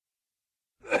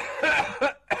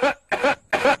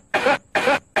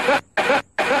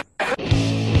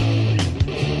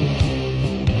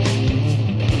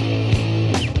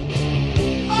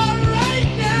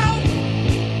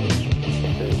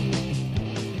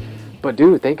But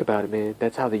dude, think about it, man.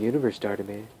 That's how the universe started,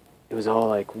 man. It was all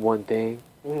like one thing,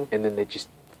 Mm-hmm. and then they just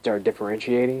started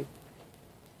differentiating,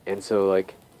 and so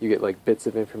like you get like bits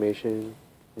of information,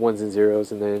 ones and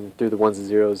zeros, and then through the ones and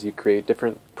zeros you create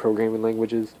different programming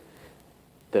languages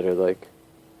that are like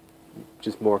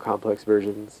just more complex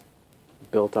versions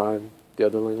built on the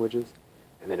other languages,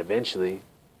 and then eventually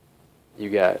you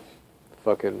got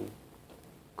fucking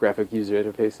graphic user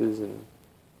interfaces and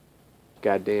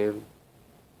goddamn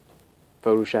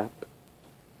Photoshop,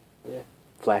 Yeah.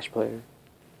 Flash Player,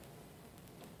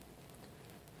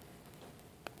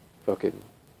 fucking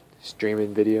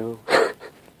streaming video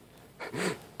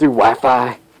through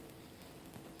Wi-Fi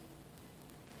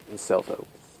and cell phones.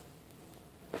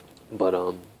 But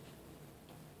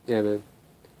yeah, man,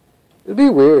 it'd be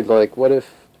weird. Like, what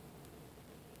if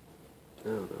I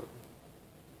don't know,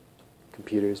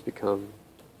 computers become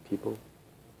people?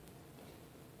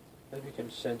 They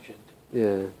become sentient.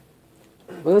 Yeah.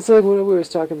 Well, it's like what we were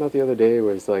talking about the other day,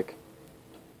 where it's like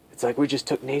we just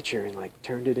took nature and like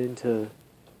turned it into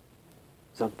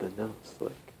something else.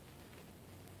 Like,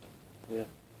 Yeah.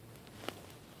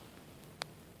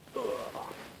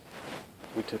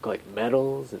 we took like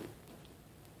metals and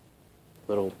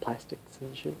little plastics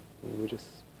and shit, and we just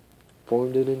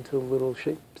formed it into little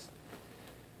shapes.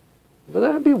 But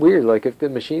that'd be weird. Like, if the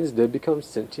machines did become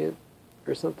sentient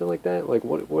or something like that. Like,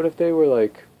 what if they were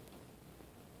like?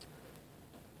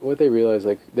 What if they realized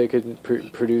like they could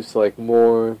produce like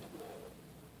more.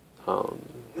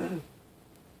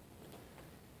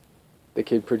 They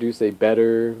could produce a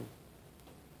better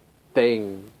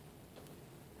thing,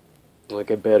 like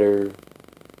a better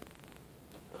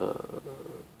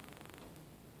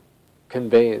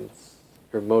conveyance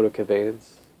or mode of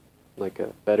conveyance, like a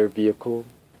better vehicle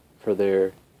for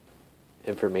their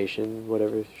information,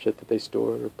 whatever shit that they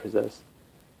store or possess,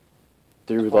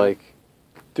 through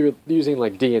using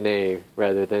like DNA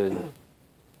rather than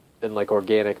like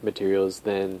organic materials,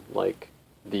 than like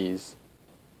these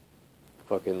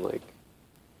fucking like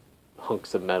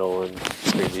hunks of metal and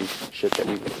crazy shit that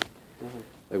we make. Mm-hmm.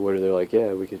 Like, what are they like?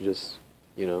 Yeah, we can just,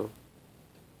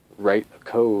 write a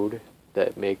code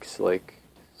that makes like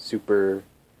super,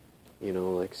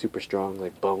 like super strong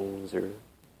like bones, or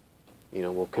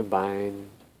we'll combine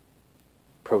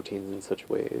proteins in such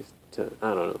ways to,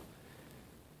 I don't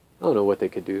know what they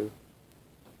could do.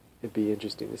 It'd be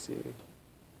interesting to see.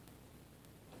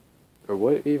 Or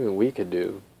what even we could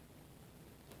do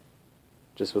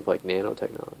just with like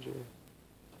nanotechnology.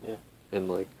 Yeah. And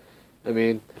like, I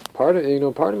mean, part of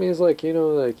me is like,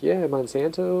 yeah,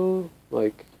 Monsanto,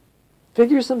 like,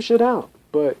 figure some shit out.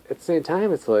 But at the same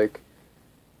time, it's like,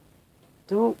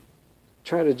 don't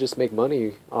try to just make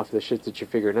money off the shit that you're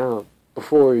figuring out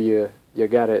before you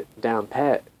got it down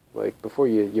pat. Like, before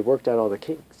you worked out all the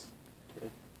kinks. Yeah.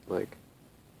 Like,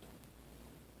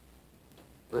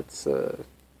 let's,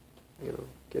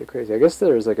 get it crazy. I guess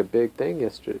there was like a big thing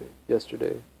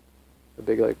yesterday. A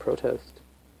big like protest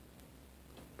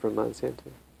from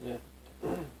Monsanto. Yeah.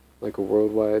 Like a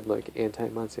worldwide like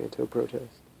anti-Monsanto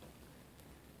protest.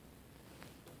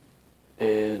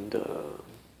 And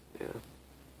yeah.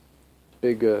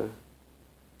 Big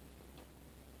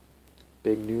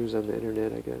news on the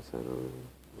internet, I guess. I don't know.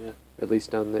 Yeah. At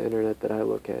least on the internet that I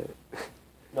look at.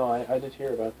 No, I did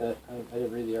hear about that. I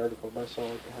didn't read the article, but I saw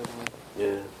like the headline.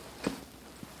 Yeah.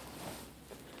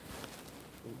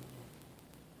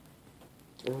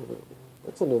 I don't know.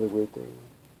 That's another weird thing.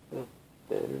 Yeah.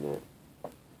 The internet.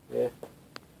 Yeah.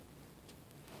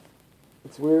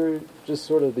 It's weird, just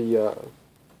sort of the,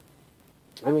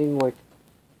 I mean, like,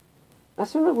 I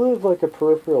sort of live like a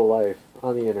peripheral life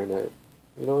on the internet.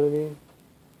 You know what I mean?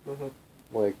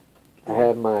 Mm-hmm. Like, I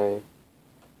have my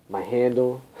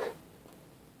handle,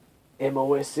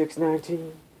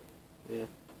 MOS619. Yeah.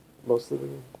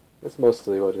 That's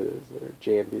mostly what it is, or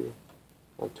Jambi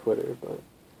on Twitter, but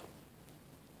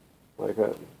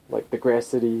like the Grass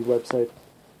City website,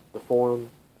 the forum,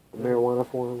 the marijuana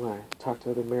forum, where I talk to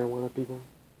other marijuana people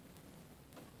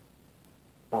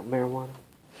about marijuana.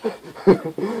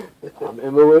 I'm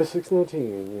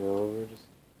MOS619, we're just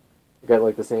got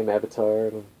like the same avatar,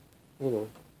 and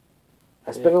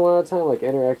I spend a lot of time like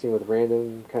interacting with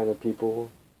random kind of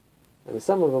people, and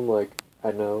some of them like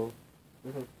I know.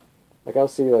 Mm-hmm. Like, I'll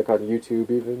see, like, on YouTube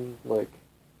even, like,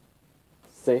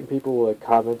 same people will, like,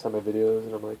 comment on my videos,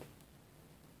 and I'm like...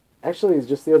 Actually,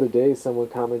 just the other day, someone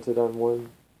commented on one.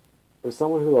 There's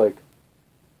someone who, like,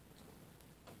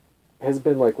 has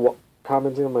been, like,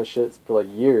 commenting on my shit for,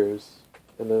 like, years,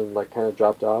 and then, like, kind of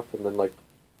dropped off, and then, like,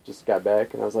 just got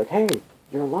back, and I was like, hey,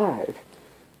 you're alive.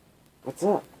 What's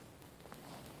up?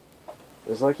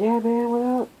 It was like, yeah, man,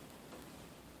 what up?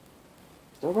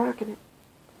 still rocking it.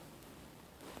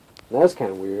 And that was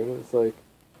kind of weird. It's like,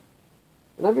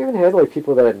 and I've even had like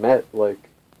people that I met like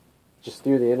just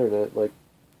through the internet, like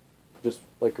just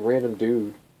like a random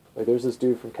dude. Like there's this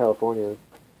dude from California.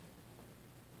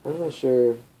 I'm not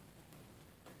sure.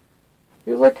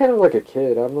 He was like kind of like a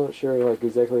kid. I'm not sure like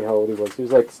exactly how old he was. He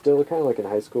was like still kind of like in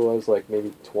high school. I was like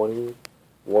maybe 21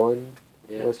 when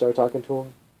I started talking to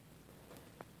him.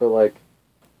 But like,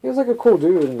 he was like a cool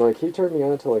dude, and like he turned me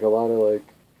on to like a lot of like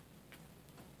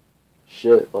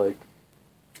shit, like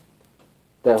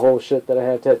that whole shit that I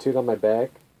have tattooed on my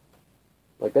back.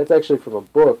 Like that's actually from a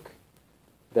book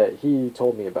that he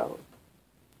told me about.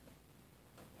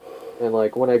 And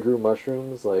like when I grew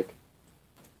mushrooms, like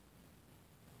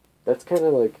that's kind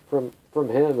of like from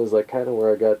him is like kind of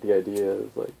where I got the idea.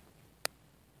 Is like,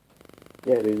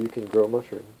 yeah, dude, you can grow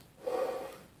mushrooms.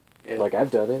 Yeah. Like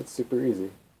I've done it. It's super easy.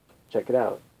 Check it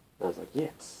out. And I was like,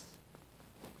 yes,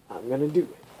 I'm gonna do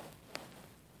it.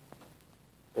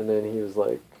 And then he was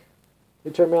like, he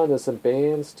turned me on to some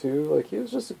bands too. Like he was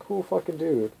just a cool fucking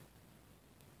dude.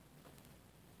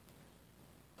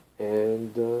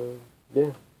 And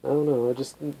yeah, I don't know. I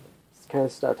just kind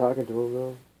of stopped talking to him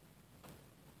though.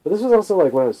 But this was also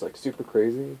like when I was like super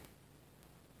crazy,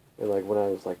 and like when I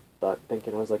was like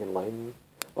thinking I was like enlightened.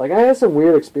 Like I had some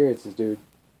weird experiences, dude.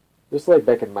 Just like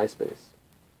back in MySpace.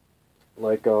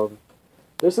 Like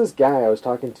there's this guy I was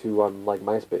talking to on like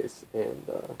MySpace, and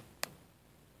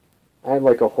I had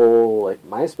like a whole like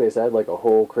MySpace. I had like a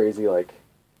whole crazy like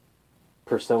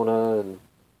persona and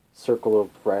circle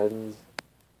of friends.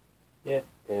 Yeah.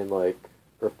 And like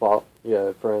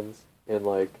friends, and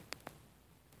like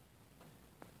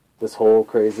this whole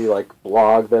crazy like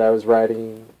blog that I was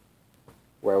writing,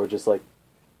 where I would just like,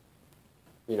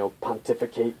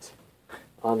 pontificate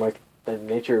on like the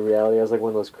nature of reality. I was like one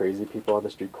of those crazy people on the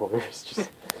street corners, just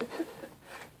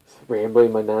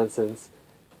rambling my nonsense,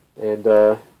 and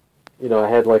I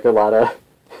had like a lot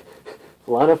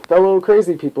of fellow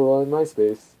crazy people on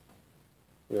MySpace.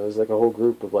 There's like a whole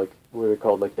group of like what are they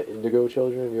called, like the Indigo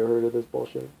Children. Have you ever heard of this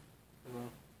bullshit?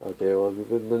 No. Okay, well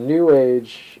the New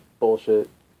Age bullshit.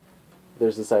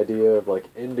 There's this idea of like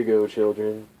Indigo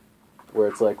Children, where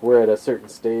it's like we're at a certain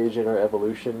stage in our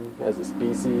evolution as a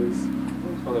species.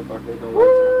 This motherfucker, no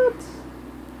What? lights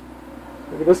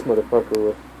Look at this motherfucker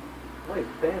with. on. Wait,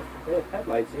 they have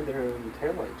headlights. Either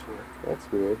taillights were. That's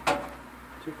weird.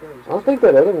 Two cars. I don't think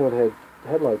that other one had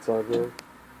headlights on there.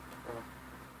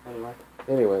 Anyway.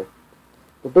 Anyway,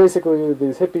 but basically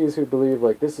these hippies who believe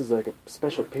like this is like a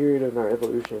special period in our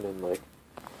evolution, and like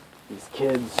these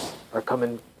kids are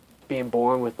being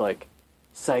born with like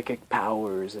psychic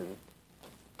powers, and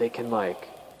they can like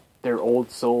their old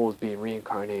souls being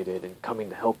reincarnated and coming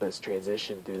to help us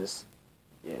transition through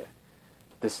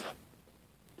this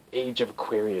age of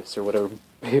Aquarius or whatever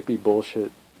hippie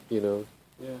bullshit, Yeah.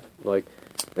 like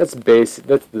that's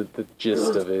the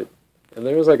gist of it. And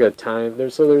there was like a time there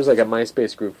was like a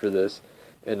MySpace group for this,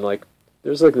 and like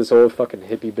there's like this old fucking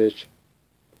hippie bitch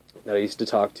that I used to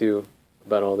talk to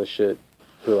about all this shit,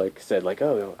 who like said like,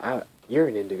 oh, you're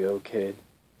an indigo kid,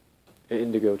 an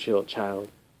indigo child.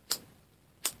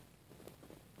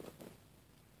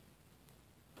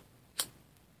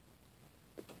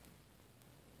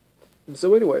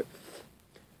 So anyway,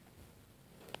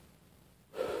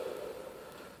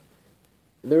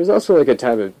 there was also like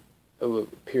a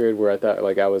period where I thought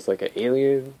like I was like an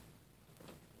alien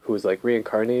who was like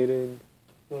reincarnated.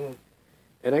 Mm-hmm.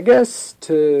 And I guess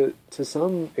to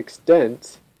some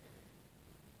extent,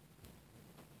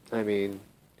 I mean,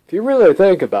 if you really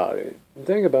think about it,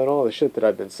 think about all the shit that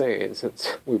I've been saying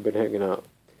since we've been hanging out,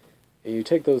 and you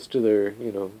take those to their,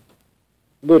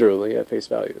 literally at face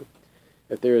value.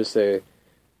 If there is, say,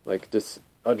 like this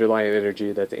underlying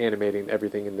energy that's animating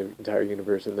everything in the entire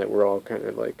universe, and that we're all kind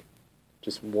of like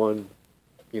just one,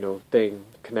 thing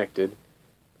connected,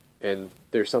 and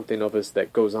there's something of us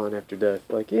that goes on after death,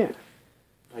 like, yeah.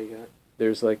 How you got?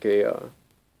 There's like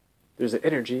there's an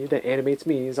energy that animates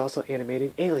me is also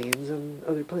animating aliens on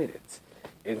other planets.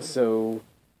 And so,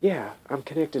 yeah, I'm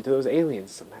connected to those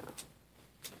aliens somehow.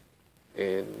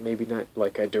 And maybe not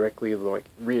like I directly like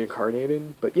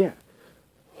reincarnated, but yeah.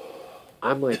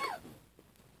 I'm like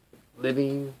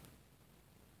living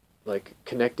like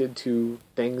connected to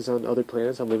things on other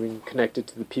planets. I'm living connected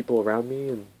to the people around me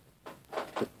and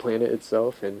the planet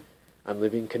itself, and I'm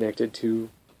living connected to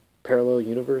parallel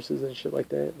universes and shit like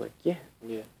that. Like, yeah,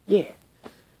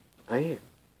 I am.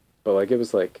 But like, it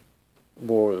was like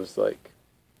more. It was like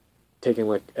taking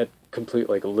like a complete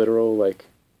like literal, like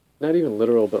not even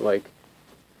literal, but like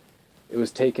it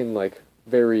was taken like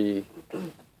very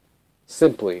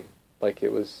simply. Like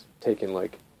it was taken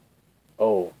like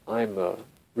oh, I'm a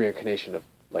reincarnation of,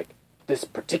 like, this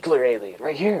particular alien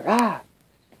right here, ah!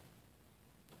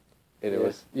 And it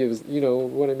was, you know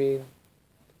what I mean?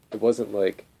 It wasn't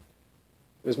like,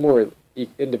 it was more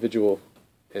individual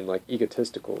and, like,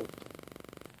 egotistical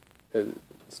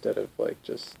instead of, like,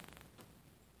 just,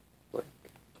 like,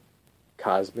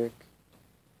 cosmic,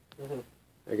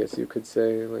 I guess you could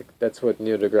say. Like, that's what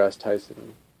Neil deGrasse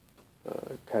Tyson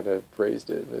kind of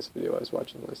phrased it in this video I was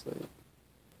watching last night.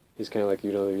 He's kind of like,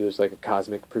 you know, there's like a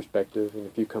cosmic perspective, and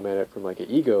if you come at it from like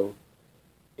an ego,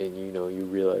 and you know, you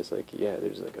realize like, yeah,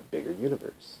 there's like a bigger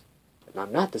universe, and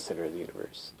I'm not the center of the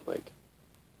universe. Like,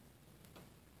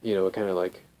 you know, it kind of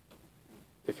like,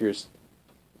 if you're,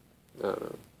 I don't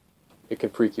know, it can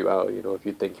freak you out, you know, if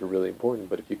you think you're really important,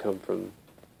 but if you come from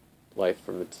life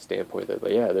from the standpoint that,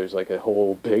 like, yeah, there's like a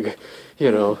whole big,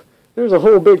 you know, there's a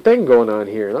whole big thing going on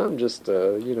here, and I'm just,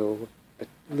 you know, a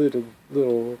little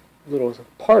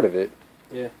part of it.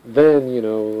 Yeah. Then, you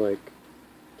know, like,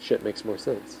 shit makes more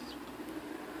sense.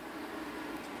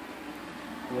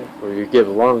 Yeah. Or you get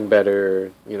along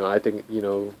better, you know, I think, you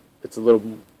know, it's a little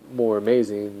more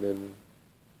amazing than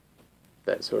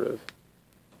that sort of,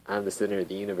 I'm the center of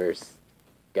the universe.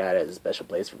 God has a special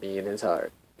place for me in his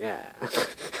heart. Yeah.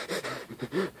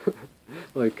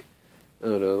 Like, I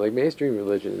don't know, like, mainstream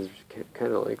religion is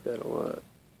kind of like that a lot.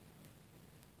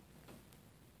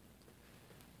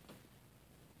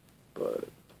 But,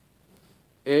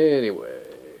 anyway.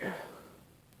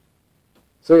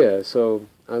 So, yeah, so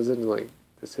I was into, like,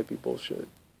 this hippie bullshit,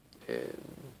 and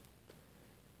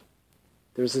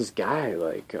there's this guy,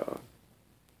 like,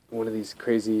 one of these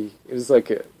crazy, it was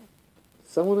like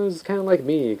someone who was kind of like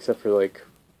me, except for, like,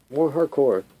 more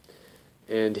hardcore,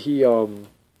 and he,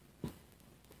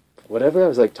 whatever, I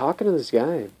was, like, talking to this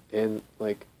guy, and,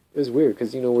 like, it was weird,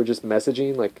 because, you know, we're just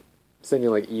messaging, like, sending,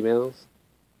 like, emails,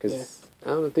 because I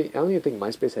don't even think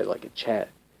MySpace had, like, a chat,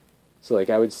 so,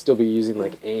 like, I would still be using,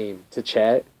 like, AIM to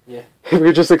chat, Yeah. and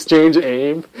we just exchange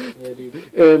AIM, Yeah,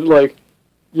 dude. and, like,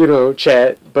 you know,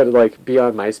 chat, but, like, be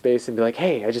on MySpace and be like,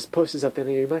 hey, I just posted something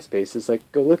on your MySpace, it's like,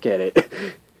 go look at it,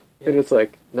 Yeah. and it's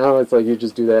like, now it's like, you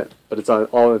just do that, but it's all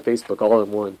on Facebook, all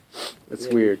in one, it's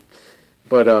weird.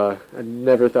 But, I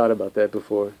never thought about that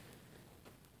before.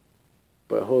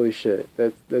 But holy shit,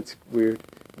 that's weird.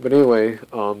 But anyway,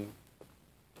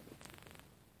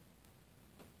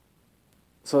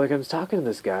 so, like, I was talking to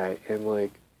this guy, and,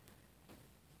 like,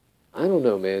 I don't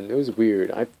know, man, it was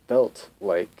weird. I felt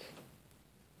like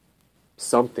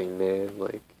something, man,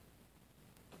 like,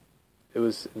 it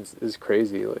was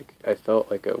crazy. Like, I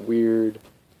felt like a weird,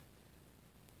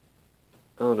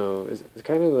 I don't know, it's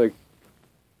kind of like,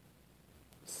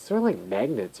 sort of like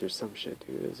magnets or some shit,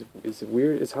 dude. It's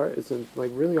weird. It's hard. It's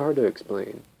like really hard to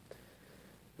explain.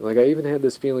 Like, I even had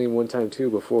this feeling one time too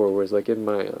before, where it's like in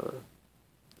my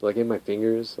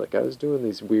fingers. Like, I was doing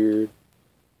these weird.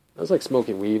 I was like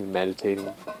smoking weed and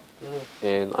meditating,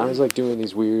 and I was like doing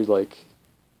these weird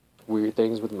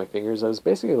things with my fingers. I was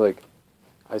basically like,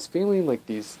 I was feeling like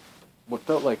these, what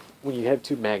felt like when you have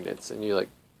two magnets and you like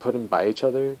put them by each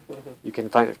other, you can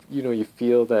find, you know, you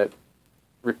feel that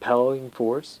repelling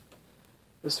force.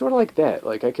 It was sort of like that.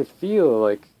 Like, I could feel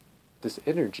like this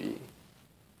energy,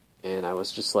 and I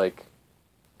was just like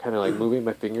kind of like moving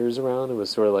my fingers around. It was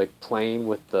sort of like playing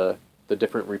with the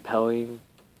different repelling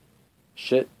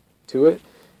shit to it.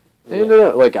 And it ended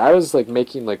up, like, I was like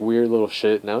making like weird little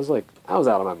shit, and I was out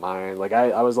of my mind. Like,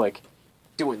 I was like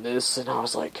doing this, and I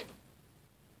was like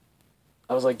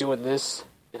doing this,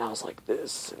 and I was like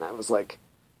this, and I was like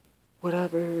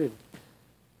whatever,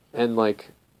 and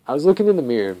like, I was looking in the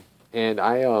mirror, and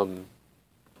I don't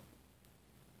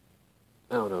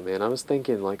know, man, I was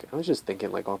just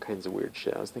thinking, like, all kinds of weird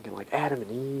shit. I was thinking, like, Adam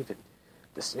and Eve, and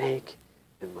the snake,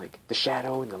 and, like, the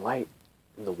shadow, and the light,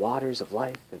 and the waters of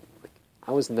life, and, like,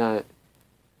 I was not,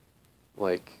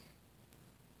 like,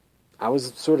 I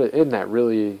was sort of in that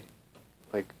really,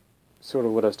 like, sort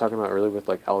of what I was talking about earlier with,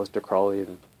 like, Aleister Crowley,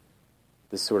 and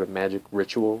this sort of magic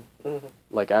ritual.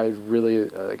 Like, I really,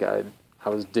 I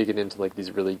was digging into, like,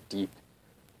 these really deep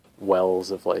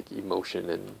wells of, like, emotion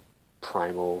and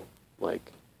primal,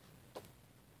 like,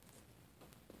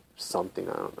 something,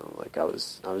 I don't know. Like, I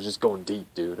was just going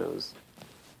deep, dude. I was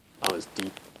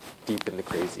deep in the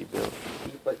crazy, Bill.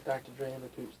 Deep like Dr. Dre and the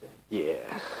Tube Stand.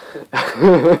 Yeah.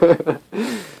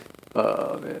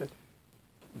 Oh, man.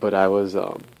 But I was,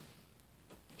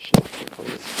 shit,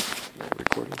 is my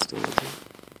recording still working?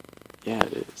 Yeah,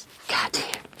 it is. God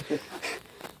damn.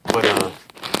 But,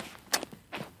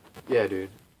 yeah, dude,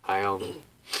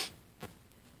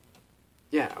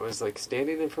 yeah, I was, like,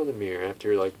 standing in front of the mirror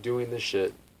after, like, doing this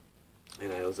shit,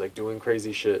 and I was, like, doing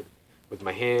crazy shit, with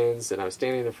my hands, and I was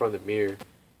standing in front of the mirror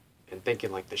and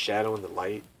thinking, like, the shadow and the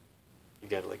light, you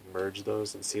gotta, like, merge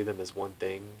those and see them as one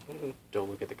thing. Mm-hmm. Don't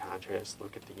look at the contrast,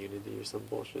 look at the unity or some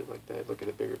bullshit like that. Look at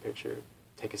the bigger picture,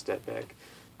 take a step back.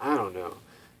 I don't know.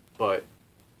 But,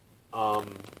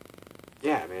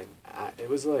 yeah, man, it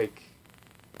was like,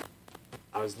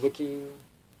 I was looking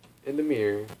in the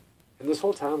mirror, and this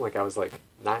whole time, like, I was, like,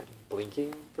 not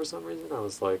blinking for some reason. I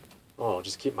was like, oh, I'll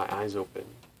just keep my eyes open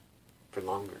for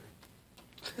longer.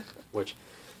 Which,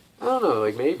 I don't know,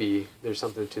 like, maybe there's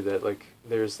something to that. Like,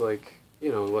 there's, like,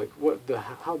 you know, like,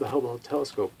 how the Hubble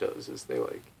telescope does is they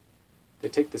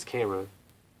take this camera,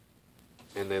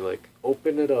 and they, like,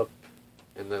 open it up,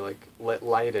 and they, like, let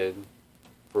light in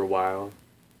for a while,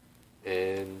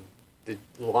 and the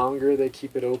longer they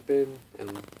keep it open, and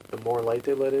the more light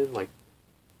they let in, like,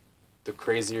 the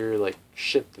crazier, like,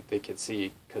 shit that they can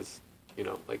see, because, you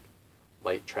know, like,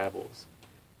 light travels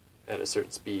at a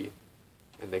certain speed,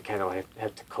 and they kind of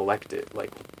have to collect it,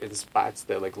 like, in spots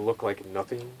that, like, look like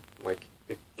nothing. Like,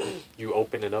 if you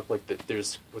open it up, like,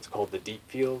 there's what's called the deep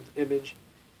field image,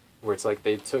 where it's like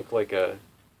they took, like, an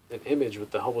image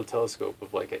with the Hubble telescope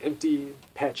of, like, an empty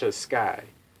patch of sky,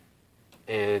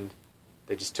 and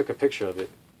they just took a picture of it.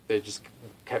 They just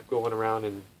kept going around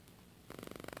and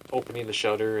opening the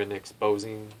shutter and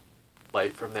exposing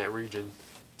light from that region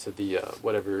to the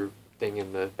whatever thing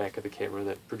in the back of the camera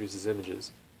that produces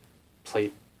images,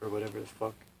 plate or whatever the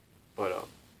fuck. But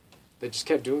they just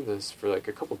kept doing this for like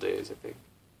a couple days, I think.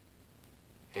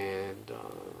 And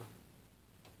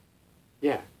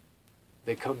yeah,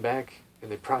 they come back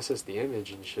and they process the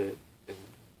image and shit and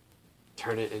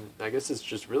turn it in. I guess it's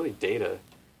just really data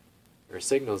or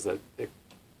signals that it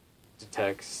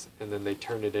detects, and then they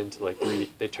turn it into like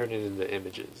they turn it into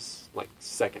images like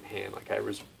secondhand. Like, I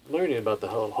was learning about the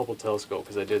Hubble telescope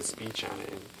because I did a speech on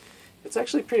it, and it's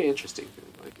actually pretty interesting.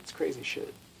 Like, it's crazy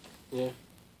shit. Yeah.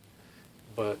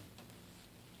 But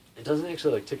it doesn't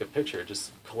actually like take a picture. It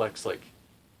just collects like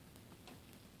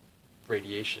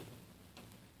radiation,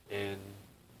 and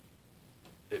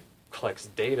it collects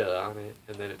data on it,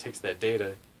 and then it takes that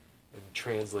data and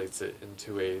translates it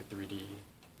into a 3D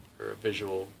or a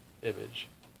visual image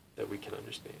that we can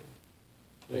understand.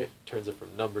 Like, Yeah. it turns it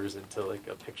from numbers into like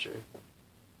a picture.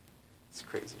 It's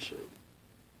crazy shit.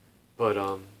 But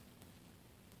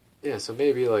yeah, so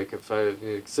maybe like if I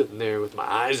sitting there with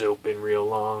my eyes open real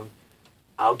long,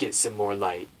 I'll get some more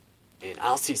light and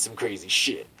I'll see some crazy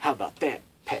shit. How about that,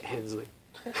 Pat Hensley?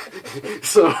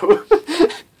 So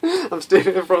I'm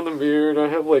standing in front of the mirror and I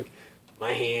have like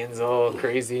my hands all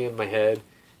crazy in my head,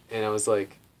 and I was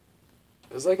like,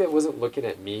 it was like I wasn't looking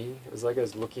at me. It was like I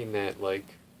was looking at, like,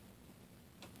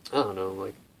 I don't know,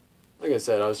 like I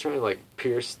said, I was trying to, like,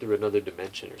 pierce through another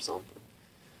dimension or something.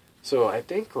 So I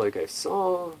think, like, I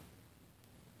saw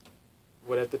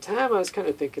what at the time I was kind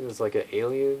of thinking was, like, an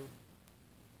alien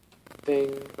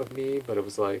thing of me, but it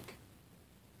was, like,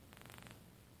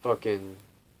 fucking,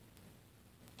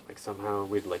 like, somehow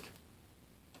we'd, like,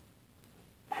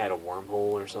 had a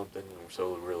wormhole or something,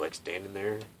 so we were, like, standing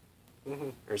there. Mm-hmm.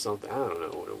 Or something. I don't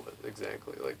know what it was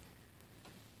exactly. Like,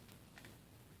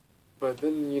 but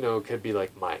then, you know, it could be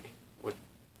like what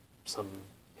some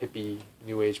hippie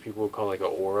new age people would call like an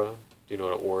aura. Do you know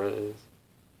what an aura is?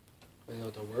 I know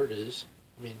what the word is.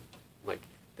 I mean, Like,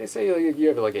 they say like you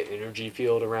have like an energy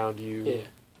field around you.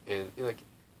 yeah. And like,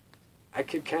 I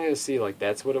could kind of see like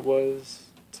that's what it was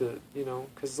to, you know,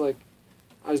 because like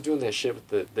I was doing that shit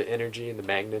with the energy and the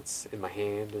magnets in my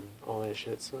hand and all that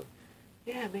shit. So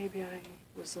yeah, maybe I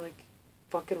was like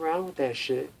fucking around with that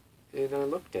shit and I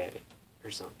looked at it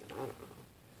or something. I don't know.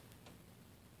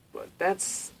 But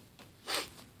that's,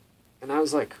 and I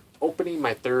was like opening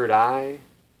my third eye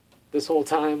this whole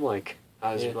time. Like,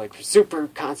 I was like super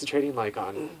concentrating like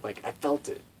on, like, I felt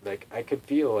it. Like, I could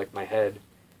feel like my head,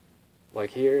 like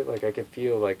here, like I could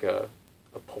feel like a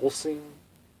pulsing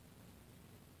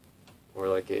or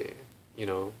like a, you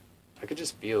know, I could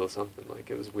just feel something. Like,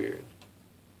 it was weird.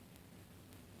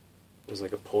 It was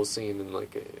like a pulsing and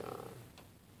like a,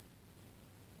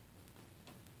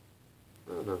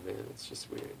 I don't know, man, it's just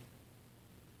weird.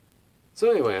 So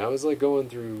anyway, I was like going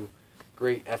through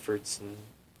great efforts and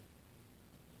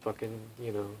fucking,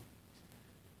 you know,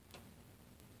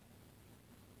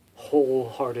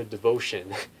 wholehearted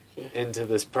devotion into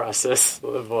this process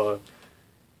of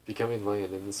becoming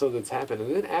enlightened. And so that's happened.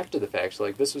 And then after the fact,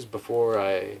 like, this was before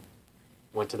I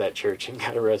went to that church and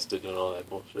got arrested and all that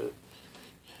bullshit.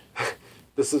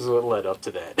 This is what led up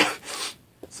to that.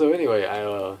 So anyway,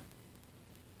 I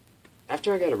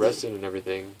after I got arrested and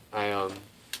everything, I am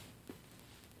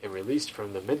released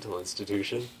from the mental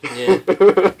institution. Yeah.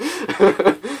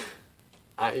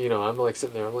 I'm like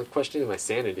sitting there, I'm like questioning my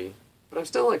sanity, but I'm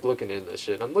still like looking into this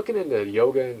shit. I'm looking into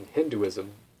yoga and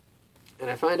Hinduism, and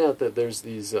I find out that there's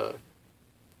these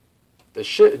the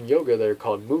shit in yoga that are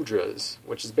called mudras,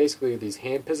 which is basically these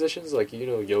hand positions. Like,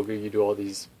 yoga, you do all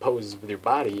these poses with your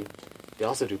body. You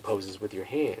also do poses with your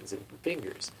hands and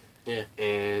fingers. Yeah.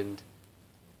 And,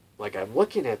 like, I'm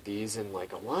looking at these, and,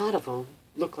 like, a lot of them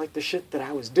look like the shit that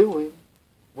I was doing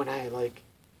when I, like,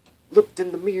 looked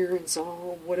in the mirror and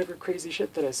saw whatever crazy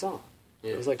shit that I saw.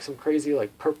 Yeah. It was, like, some crazy,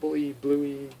 like, purpley,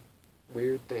 bluey,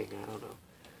 weird thing. I don't know.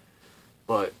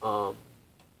 But,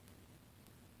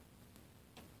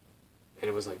 and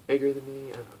it was, like, bigger than me.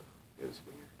 I don't know. It was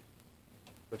weird.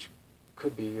 Which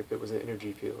could be, if it was an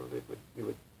energy field, you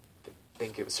would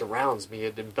think it surrounds me,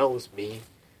 it envelops me.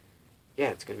 Yeah,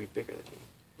 it's going to be bigger than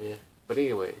me. Yeah. But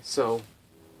anyway, so,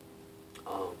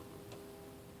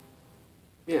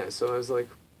 yeah, so I was like,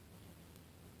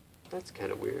 that's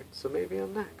kind of weird. So maybe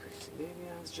I'm not crazy. Maybe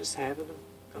I was just having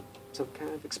some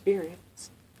kind of experience.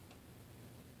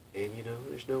 And,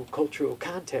 there's no cultural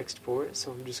context for it,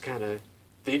 so I'm just kind of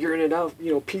figuring it out,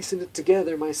 piecing it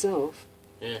together myself.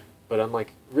 Yeah. But I'm,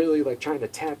 like, really, like, trying to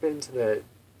tap into that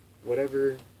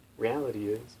whatever reality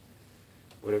is.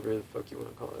 Whatever the fuck you want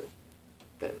to call it.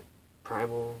 That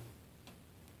primal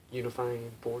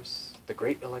unifying force. The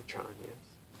great electron, yes.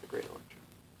 The great electron.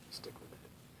 Stick with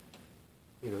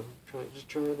it. Just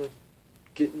trying to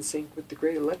get in sync with the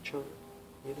great electron,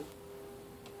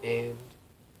 And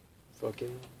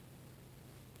fucking,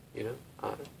 I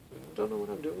don't know what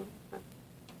I'm doing. I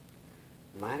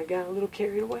might have got a little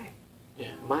carried away.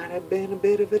 Yeah. Might have been a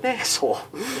bit of an asshole.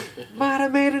 Might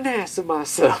have made an ass of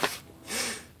myself.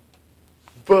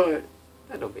 But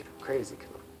that don't mean I'm crazy,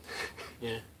 come on.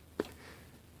 Yeah.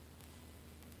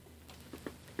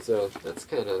 So that's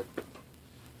kind of,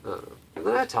 I don't know. And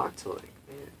then I talked to a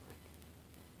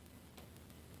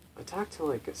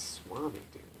Swami,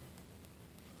 dude.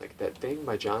 Like that thing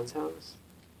by John's house.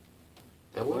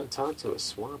 I went and talked to a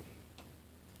Swami.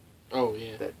 Oh,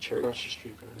 yeah. That church. Across the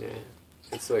street from Yeah. it.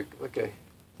 It's like they're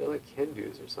like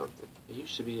Hindus or something. It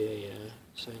used to be a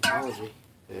Scientology.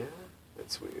 Yeah,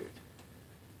 that's weird.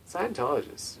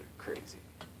 Scientologists are crazy.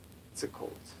 It's a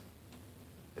cult.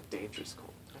 A dangerous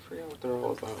cult. I forgot what they're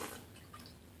all about.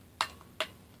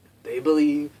 They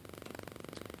believe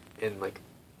in, like,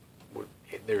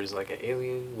 there's, like, an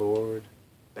alien lord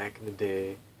back in the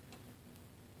day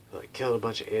who, like, killed a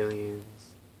bunch of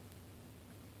aliens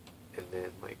and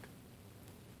then, like,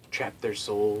 trapped their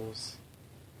souls,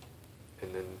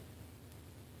 and then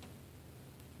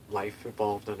life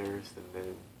evolved on Earth, and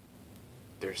then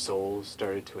their souls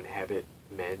started to inhabit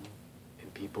men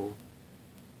and people,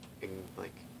 and,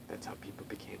 like, that's how people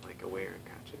became, like, aware and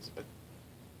conscious. But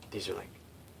these are, like,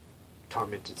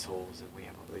 tormented souls, and we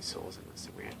have all these souls in us,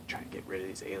 and we have to try to get rid of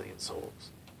these alien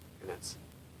souls, and that's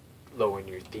lowering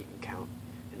your thetan count,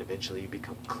 and eventually you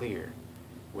become clear,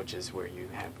 which is where you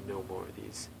have no more of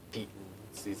these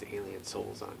thetans, these alien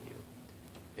souls on you,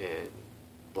 and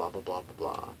blah blah blah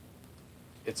blah blah.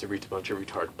 It's a bunch of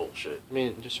retarded bullshit. I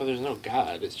mean, just so there's no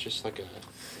God, it's just like a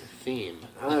theme.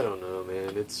 I don't know,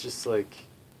 man. It's just like,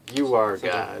 you are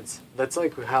gods. That's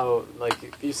like how, like,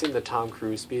 if you've seen the Tom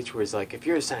Cruise speech where he's like, if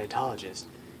you're a Scientologist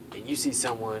and you see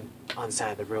someone on the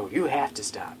side of the road, you have to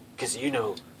stop, because you're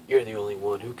the only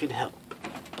one who can help.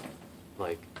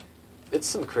 Like, it's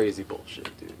some crazy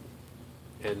bullshit, dude.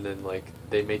 And then, like,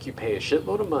 they make you pay a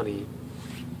shitload of money.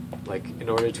 Like, in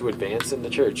order to advance in the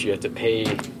church, you have to pay,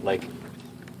 like,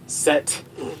 set,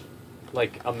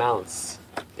 like, amounts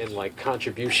in, like,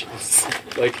 contributions.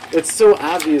 Like, it's so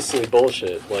obviously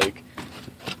bullshit. Like,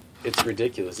 it's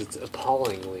ridiculous. It's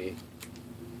appallingly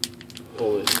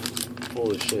full of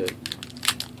shit.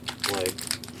 Like,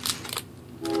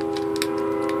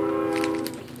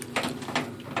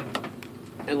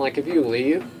 and, like, if you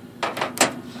leave,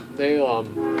 they,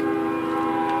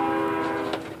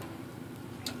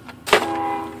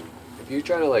 if you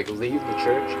try to, like, leave the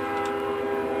church,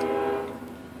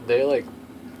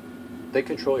 they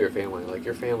control your family. Like,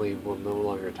 your family will no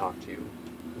longer talk to you.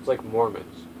 It's like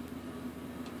Mormons.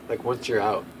 Like, once you're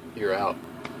out, you're out.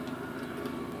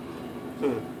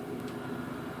 And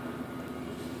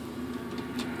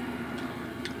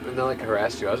they, like,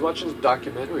 harass you. I was watching this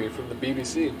documentary from the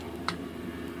BBC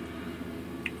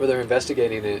where they're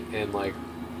investigating it, and, like,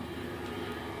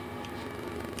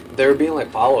 they were being,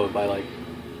 like, followed by, like,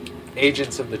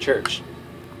 agents of the church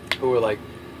who were, like,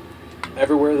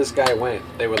 everywhere this guy went,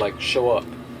 they would, like, show up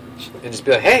and just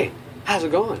be like, hey, how's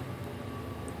it going?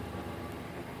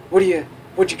 What'd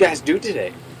you guys do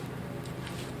today?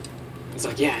 It's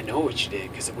like, yeah, I know what you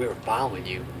did, because we were following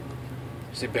you.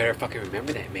 So you better fucking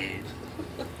remember that, man.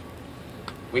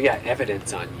 We got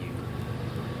evidence on you.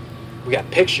 We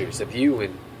got pictures of you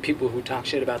and people who talk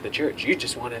shit about the church. You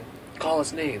just want to call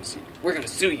us names. We're going to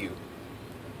sue you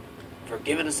for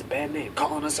giving us a bad name,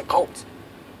 calling us a cult.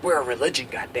 We're a religion,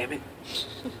 goddammit.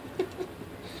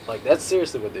 Like, that's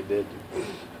seriously what they did.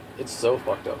 It's so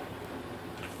fucked up.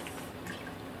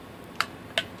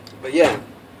 But yeah,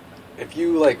 if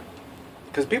you, like...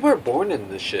 Because people are born in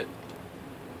this shit.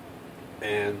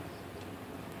 And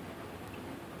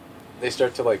they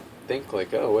start to, like, think,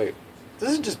 like, oh, wait,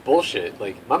 this is just bullshit.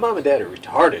 Like, my mom and dad are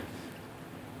retarded.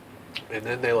 And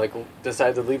then they, like,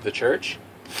 decide to leave the church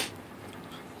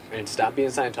and stop being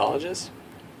Scientologists.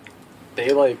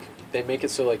 They make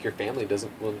it so, like, your family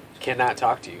cannot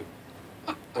talk to you.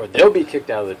 Or they'll be kicked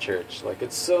out of the church. Like,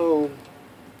 it's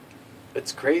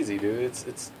crazy, dude.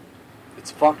 It's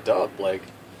fucked up. Like,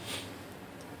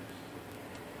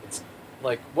 it's,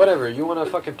 like, whatever. You want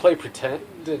to fucking play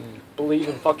pretend and believe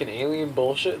in fucking alien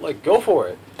bullshit? Like, go for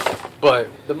it. But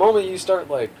the moment you start,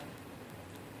 like,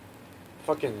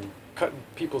 fucking cutting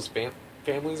people's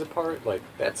families apart, like,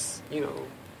 that's, you know,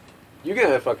 you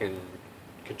gotta fucking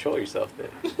control yourself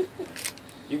there.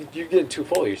 You're getting too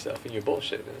full of yourself and your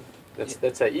bullshit, man. That's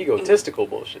that egotistical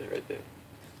bullshit right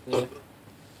there.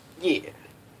 Yeah.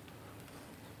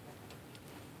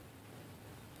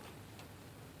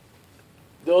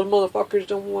 Those motherfuckers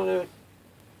don't want to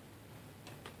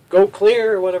go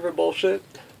clear or whatever bullshit.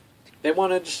 They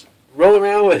want to just roll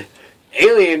around with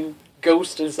alien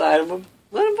ghosts inside of them.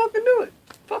 Let them fucking do it.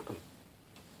 Fuck them.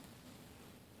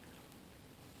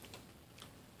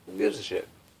 Who gives a shit?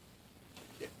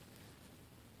 Yeah.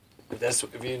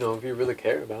 If you really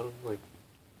care about them, like,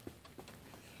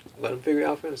 let them figure it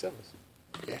out for themselves.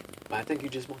 Yeah. But I think you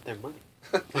just want their money.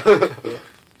 Yeah.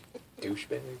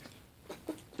 Douchebags.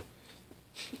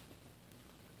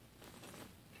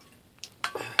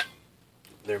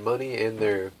 Their money and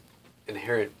their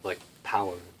inherent, like,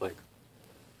 power, like,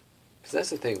 because that's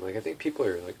the thing, like, I think people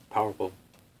are, like, powerful,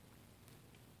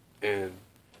 and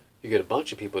you get a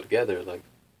bunch of people together, like,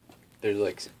 there's,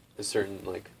 like, a certain,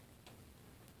 like,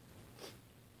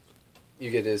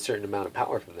 you get a certain amount of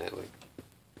power from that, like,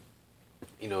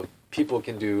 you know, people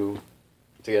can do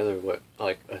together what,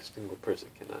 like, a single person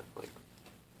cannot, like,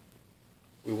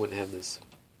 we wouldn't have this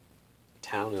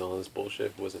town and all this bullshit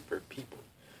if it wasn't for people.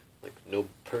 Like, no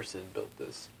person built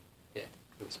this. Yeah.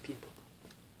 It was people.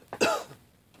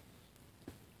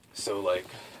 So, like,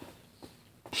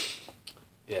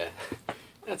 yeah,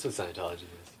 that's what Scientology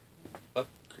is.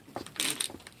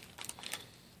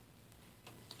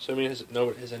 So, I mean,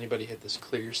 has anybody hit this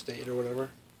clear state or whatever?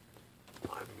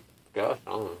 I mean, gosh,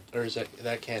 I don't know. Or is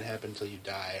that can't happen until you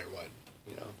die or what?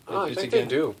 You know? Oh, I think they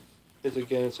do. It's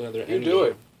again, it's another You do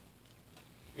it.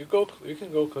 You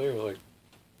can go clear, like...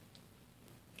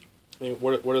 I mean,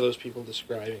 what are those people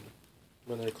describing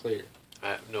when they're clear? I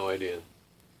have no idea.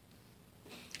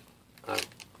 I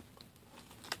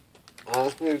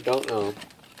honestly don't know.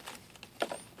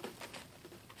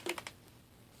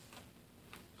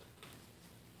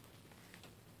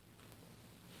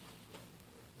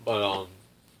 But,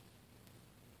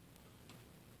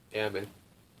 yeah, man.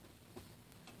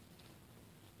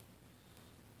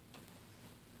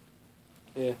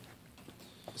 Yeah.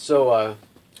 So,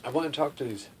 I want to talk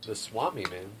to the Swami,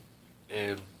 man,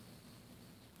 and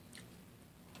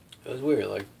it was weird,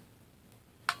 like,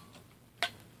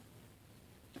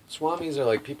 Swamis are,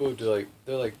 like, people who do, like,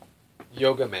 they're, like,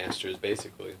 yoga masters,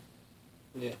 basically.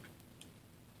 Yeah.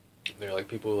 They're, like,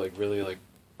 people who, like, really, like,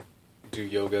 do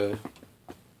yoga,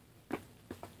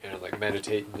 and, like,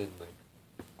 meditating, and, like,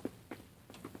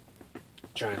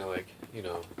 trying to, like, you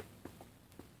know,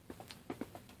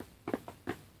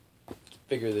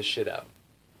 figure this shit out.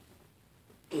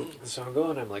 So I'm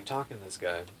going, I'm, like, talking to this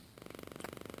guy,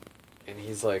 and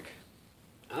he's like,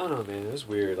 I don't know, man, it was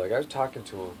weird. Like, I was talking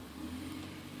to him,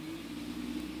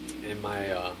 and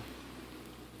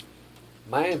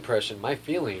my impression, my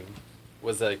feeling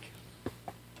was, like,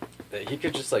 that he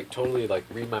could just, like, totally, like,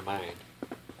 read my mind,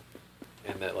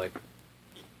 and that, like,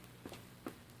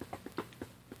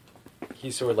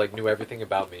 he sort of, like, knew everything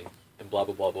about me, and blah,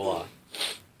 blah, blah, blah.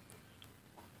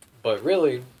 But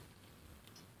really,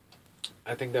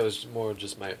 I think that was more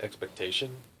just my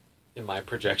expectation in my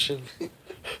projection.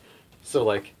 So,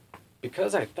 like,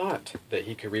 because I thought that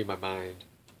he could read my mind,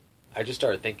 I just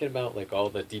started thinking about, like, all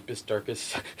the deepest,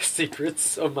 darkest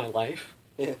secrets of my life.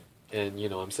 Yeah. And, you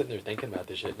know, I'm sitting there thinking about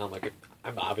this shit, and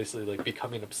I'm obviously, like,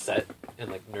 becoming upset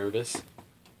and, like, nervous.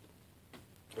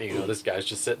 And, you know, this guy's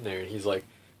just sitting there, and he's, like,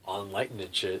 all enlightened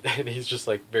and shit, and he's just,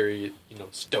 like, very, you know,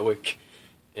 stoic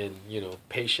and, you know,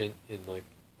 patient, and, like,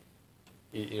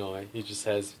 he just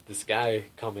has this guy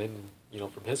come in,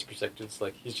 from his perspective, it's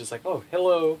like, he's just like, oh,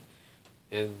 hello.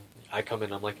 And I come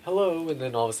in, I'm like, hello. And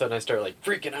then all of a sudden I start like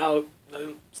freaking out,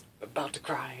 I'm about to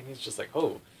cry. And he's just like,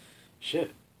 oh,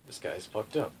 shit, this guy's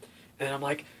fucked up. And I'm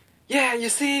like, yeah, you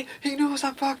see, he knows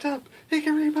I'm fucked up. He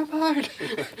can read my mind.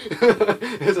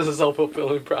 This is a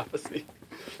self-fulfilling prophecy.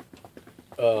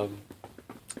 So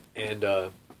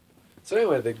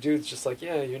anyway, the dude's just like,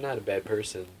 yeah, you're not a bad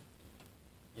person.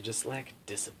 You just lack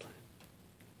discipline.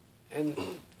 And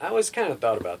I always kind of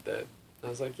thought about that. I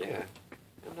was like, yeah,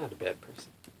 I'm not a bad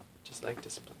person. Just lack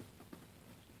discipline.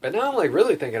 But now I'm like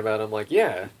really thinking about it. I'm like,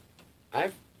 yeah,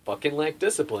 I fucking lack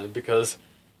discipline because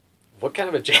what kind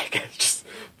of a jackass just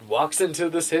walks into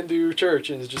this Hindu church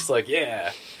and is just like,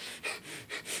 yeah,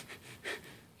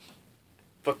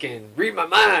 fucking read my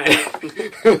mind.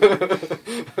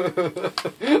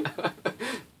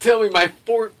 Tell me my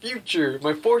future,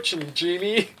 my fortune,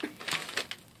 genie.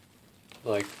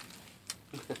 Like,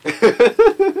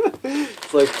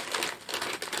 it's like,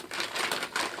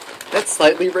 that's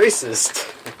slightly racist.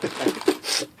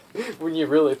 When you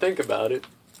really think about it.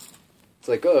 It's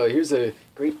like, oh, here's a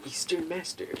great Eastern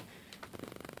master.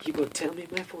 He will tell me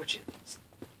my fortunes.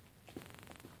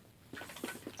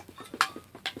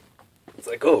 It's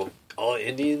like, oh, all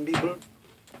Indian people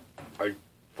are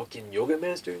fucking yoga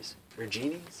masters or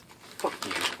genies? Fuck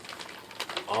you.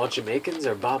 All Jamaicans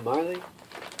are Bob Marley?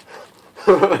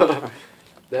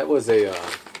 That was a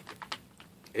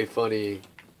funny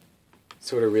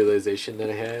sort of realization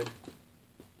that I had.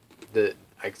 That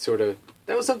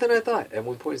was something I thought at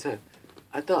one point in time.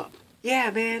 I thought, yeah,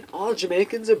 man, all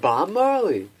Jamaicans are Bob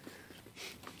Marley.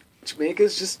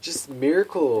 Jamaica's just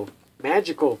miracle,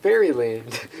 magical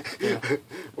fairyland. Yeah.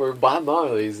 Where Bob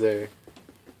Marley's there.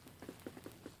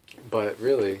 But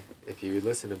really, if you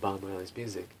listen to Bob Marley's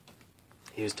music,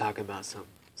 he was talking about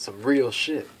some real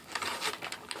shit.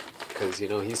 Because,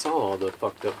 he saw all the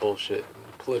fucked up bullshit,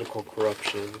 political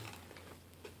corruption,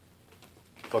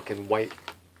 fucking white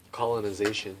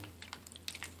colonization,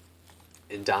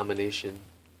 and domination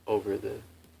over the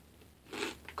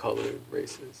colored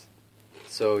races.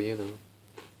 So, he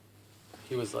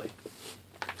was like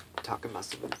talking about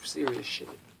some serious shit.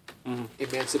 Mm-hmm.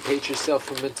 Emancipate yourself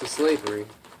from mental slavery.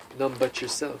 None but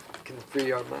yourself can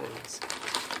free our minds.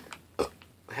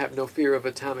 Have no fear of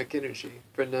atomic energy,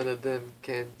 for none of them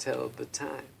can tell the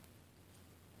time.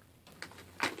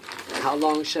 How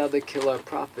long shall they kill our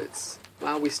prophets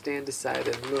while we stand aside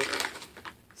and look?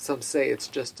 Some say it's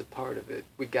just a part of it.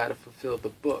 We gotta fulfill the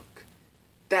book.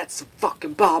 That's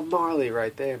fucking Bob Marley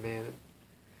right there, man.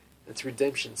 That's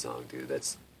Redemption Song, dude.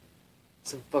 That's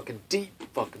some fucking deep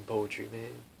fucking poetry,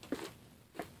 man.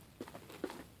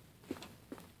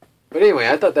 But anyway,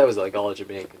 I thought that was like all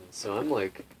Jamaican. So I'm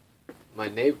like,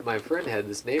 my friend had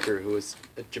this neighbor who was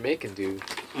a Jamaican dude.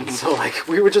 Mm-hmm. And so like,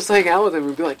 we would just hang out with him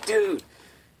and be like, dude,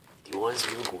 do you want to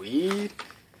smoke weed?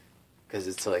 Because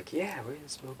it's like, yeah, we're going to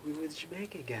smoke weed with a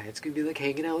Jamaican guy. It's going to be like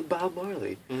hanging out with Bob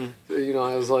Marley. Mm-hmm. So,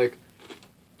 I was like,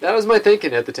 that was my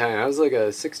thinking at the time. I was like a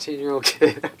 16-year-old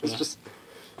kid. I was just,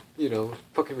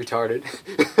 fucking retarded.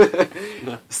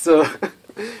 So,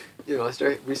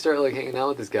 we started like hanging out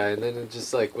with this guy, and then it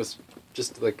just like was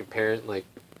just like apparent, like,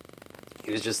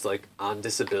 he was just like on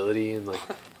disability and like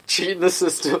cheating the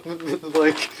system. And,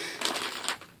 like,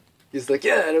 he's like,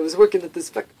 yeah, and I was working at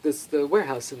the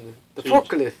warehouse in the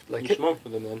forklift. Like, you smoked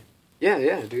with him then?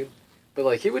 Yeah, dude. But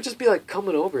like, he would just be like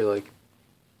coming over, like,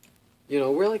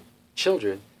 we're like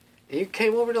children. And he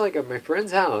came over to like my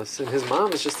friend's house, and his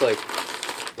mom was just like,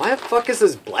 why the fuck is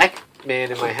this black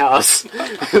man in my house?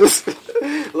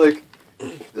 Like,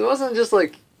 it wasn't just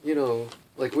like,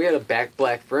 like we had a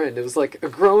black friend. It was like a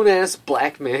grown-ass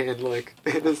black man, like,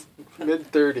 in his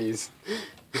mid-30s.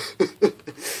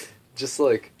 Just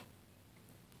like,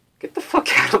 get the fuck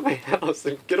out of my house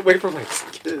and get away from my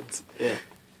kids. Yeah.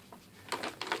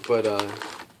 But,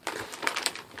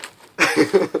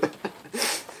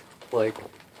 like,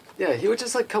 yeah, he would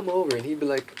just, like, come over and he'd be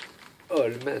like, oh,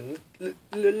 man,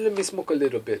 let me smoke a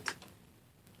little bit.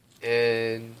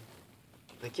 And,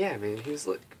 like, yeah, man, he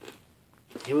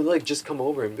would, like, just come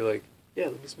over and be like, yeah,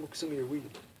 let me smoke some of your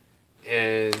weed.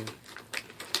 And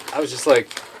I was just like,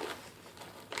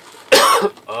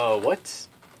 what?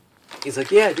 He's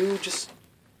like, yeah, dude, just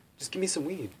give me some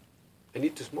weed. I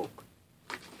need to smoke.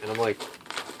 And I'm like,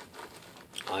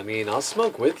 I mean, I'll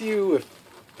smoke with you if,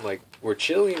 like, we're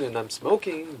chilling and I'm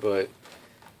smoking, but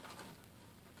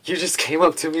you just came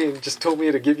up to me and just told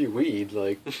me to give you weed,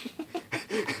 like,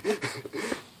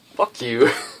 fuck you.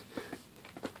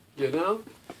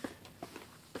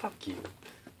 Fuck you.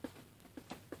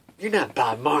 You're not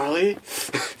Bob Marley.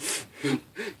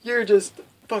 You're just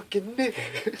fucking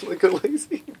nigger. Like a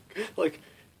lazy, like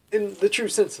in the true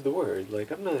sense of the word.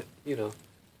 Like I'm not,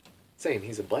 saying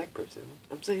he's a black person.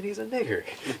 I'm saying he's a nigger.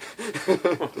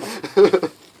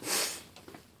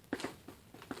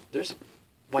 There's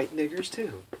white niggers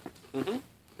too. Mm-hmm.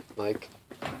 Like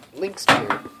Link's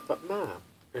parent, but mom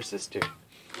or sister.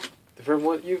 From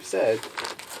what you've said,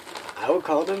 I would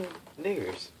call them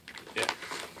niggers. Yeah.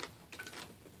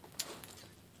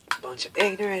 Bunch of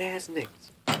ignorant ass niggas.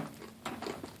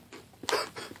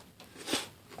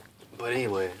 But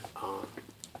anyway,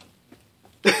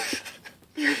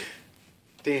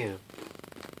 damn.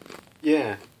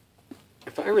 Yeah.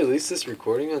 If I release this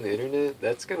recording on the internet,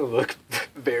 that's gonna look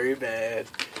very bad.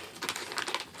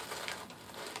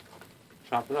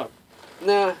 Chop it up.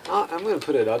 Nah, I'm gonna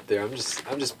put it up there. I'm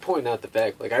just pointing out the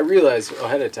fact. Like I realized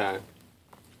ahead of time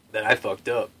that I fucked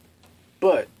up,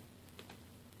 but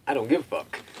I don't give a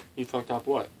fuck. You fucked up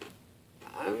what?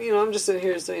 I'm just sitting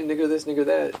here saying nigger this, nigger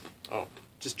that. Oh.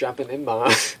 Just dropping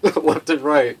in-bombs left and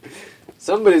right.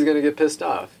 Somebody's gonna get pissed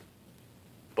off.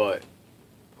 But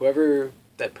whoever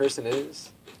that person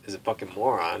is a fucking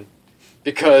moron.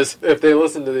 Because if they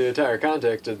listen to the entire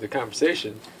context of the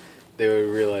conversation, they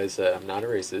would realize that I'm not a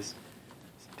racist.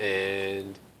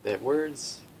 And that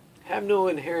words have no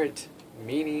inherent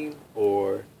meaning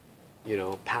or,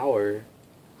 power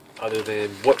other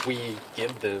than what we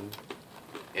give them.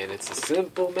 And it's a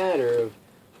simple matter of,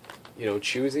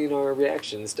 choosing our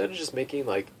reactions instead of just making,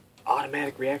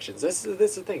 automatic reactions. That's the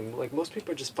thing. Like, most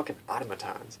people are just fucking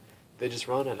automatons. They just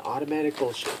run on automatic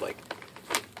bullshit. Like,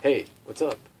 hey, what's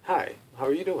up? Hi, how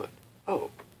are you doing?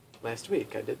 Oh, last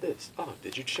week I did this. Oh,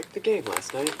 did you check the game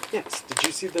last night? Yes. Did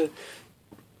you see the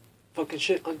fucking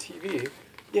shit on TV?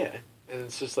 Yeah. And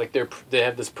it's just like they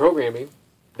have this programming.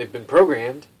 They've been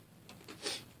programmed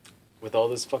with all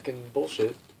this fucking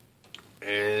bullshit.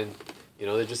 And,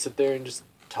 they just sit there and just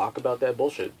talk about that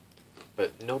bullshit.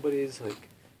 But nobody's,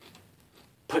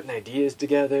 putting ideas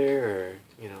together or,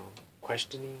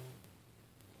 questioning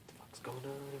what the fuck's going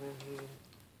on around here.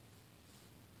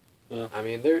 Yeah. I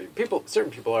mean,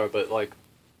 certain people are, but,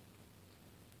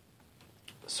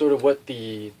 sort of what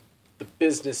the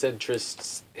business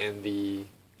interests and the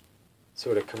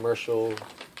sort of commercial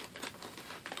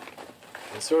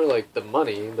and sort of, the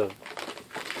money, that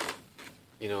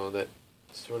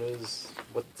sort of is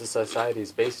what the society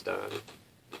is based on.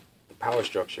 The power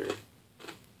structure.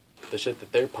 The shit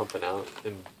that they're pumping out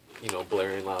and,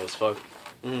 blaring loud as fuck.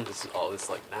 Mm. This is all this,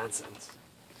 nonsense.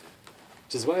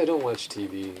 Which is why I don't watch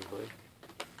TV.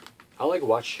 I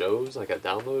watch shows. I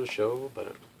download a show,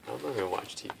 but I'm not gonna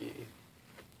watch TV.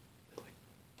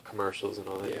 Commercials and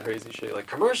all that crazy shit.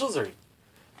 Commercials are,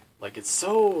 it's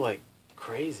so,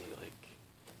 crazy.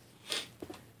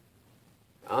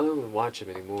 I don't even watch them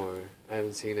anymore. I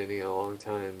haven't seen any in a long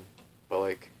time. But,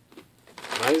 when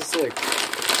I just,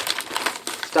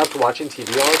 stopped watching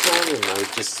TV all the time and I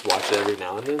would just watch it every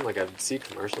now and then, I would see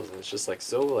commercials and it's just,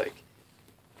 so,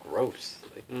 gross.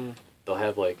 They'll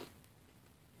have,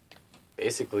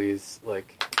 basically, it's,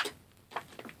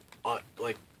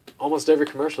 almost every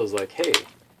commercial is hey,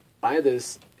 buy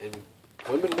this and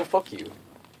women will fuck you.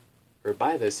 Or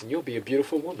buy this and you'll be a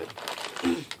beautiful woman.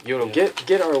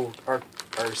 Get our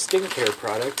skincare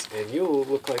products and you'll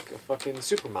look like a fucking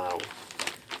supermodel.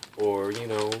 Or,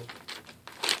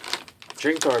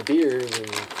 drink our beers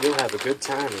and you'll have a good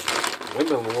time and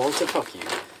women will want to fuck you.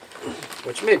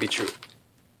 Which may be true.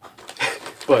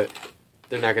 But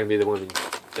they're not going to be the women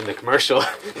in the commercial.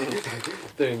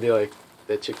 They're going to be like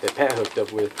that chick that Pat hooked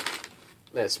up with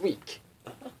last week.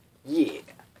 Yeah.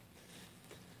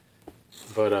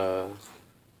 But,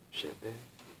 shit, man.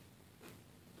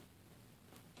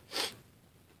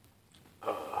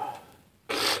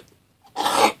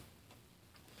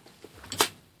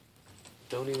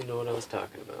 Don't even know what I was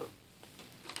talking about.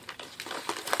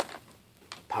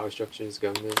 Power structures,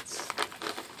 governments.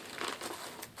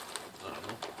 I don't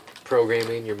know.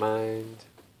 Programming your mind.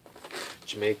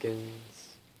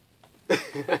 Jamaicans.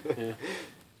 Yeah.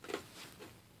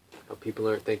 How people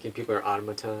aren't thinking. People are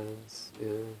automatons.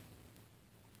 Yeah.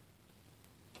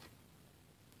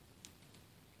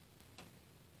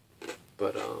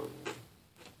 But,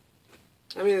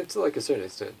 I mean, it's a certain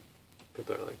extent.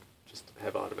 People are just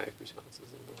have automatic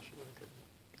responses and bullshit like that.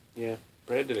 Yeah.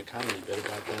 Brad did a comedy bit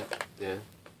about that. Yeah.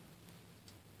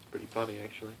 It's pretty funny,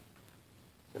 actually.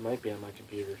 It might be on my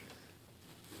computer.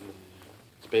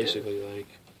 It's basically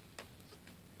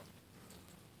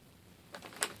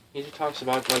he just talks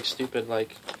about stupid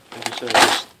like you said,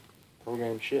 just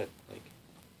programmed shit.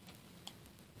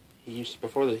 He used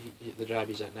before the job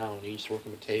he's at now, and he used to work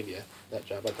in Batavia. That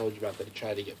job I told you about that he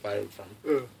tried to get fired from.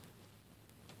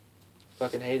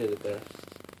 fucking hated it there.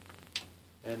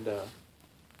 And,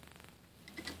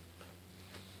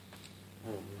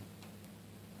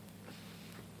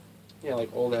 yeah,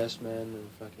 like old ass men and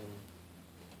fucking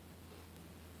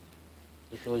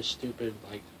this really stupid,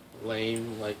 like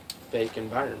lame, like fake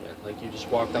environment. Like you just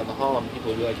walk down the hall and people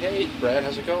would be like, "Hey, Brad,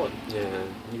 how's it going?" Yeah.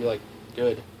 And you'd be like,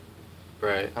 "Good.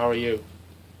 Right. How are you?"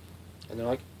 And they're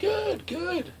like, "Good,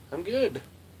 good. I'm good.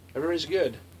 Everybody's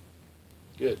good.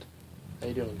 Good. How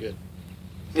you doing? Good."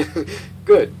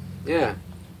 Good. Yeah.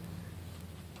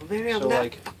 Well, maybe I'm So, not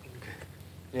like- fucking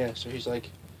good. Yeah, so he's like,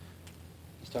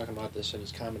 he's talking about this in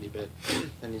his comedy bit,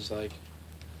 and he's like,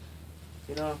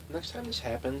 you know, next time this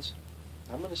happens,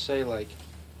 I'm gonna say like,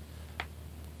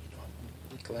 you know, I'm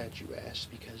really glad you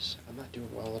asked because I'm not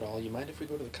doing well at all. You mind if we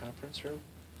go to the conference room?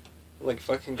 Like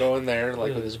fucking go in there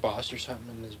like with his boss or something,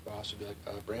 and his boss would be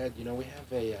like, Brad, you know, we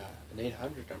have an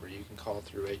 800 number you can call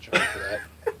through HR for that.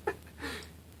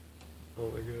 Oh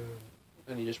my god.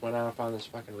 And he just went off on this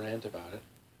fucking rant about it.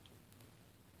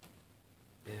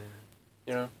 Yeah.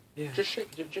 You know? Yeah. Just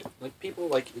shit, just, like people,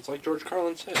 like it's like George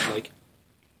Carlin said, like,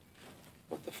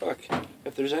 what the fuck?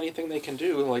 If there's anything they can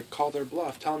do, like call their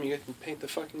bluff, tell them you can paint the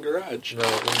fucking garage.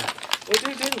 Right. Yeah. Well,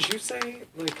 dude, didn't you say,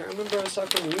 like, I remember I was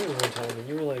talking to you one time, and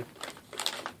you were like,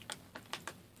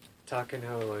 talking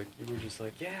how, like, you were just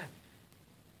like, yeah,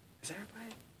 is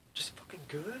everybody just fucking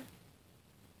good?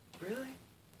 Really?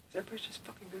 Is everybody just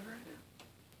fucking good right now?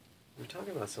 We were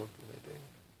talking about something, I think.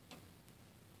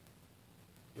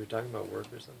 You were talking about work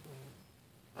or something?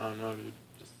 I don't know, dude.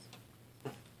 Just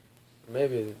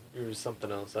maybe it was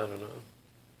something else, I don't know.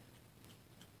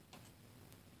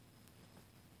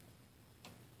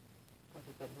 What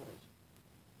did that noise?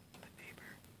 The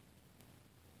neighbor.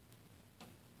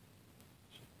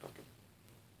 She fucking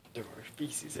threw her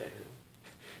feces at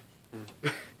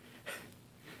him.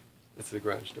 It's the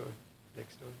garage door.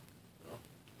 Next door. Oh.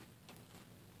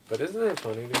 But isn't that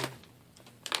funny, dude?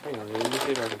 Hang on, let me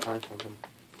see if I can find something.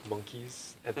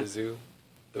 Monkeys at the zoo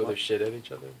throw their What? shit at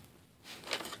each other.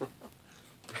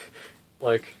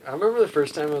 Like, I remember the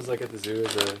first time I was, like, at the zoo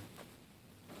as a,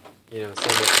 you know,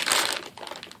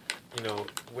 somewhat, you know,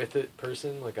 with it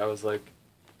person. Like, I was, like,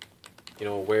 you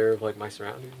know, aware of, like, my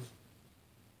surroundings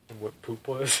and what poop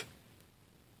was.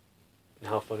 And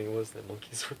how funny it was that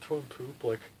monkeys were throwing poop.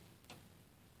 Like,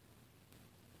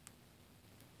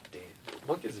 damn.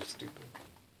 Monkeys are stupid.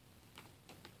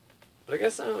 But I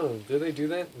guess, I don't know, do they do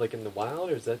that, like, in the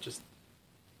wild, or is that just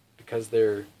because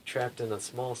they're trapped in a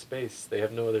small space, they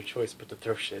have no other choice but to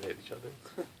throw shit at each other?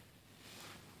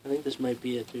 I think this might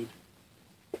be it, dude.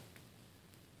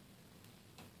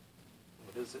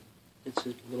 What is it? It's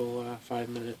a little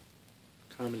 5-minute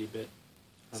comedy bit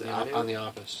Is on, it audio? on The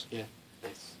Office. Yeah,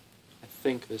 Nice. I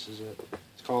think this is it.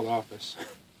 It's called Office.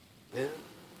 Yeah.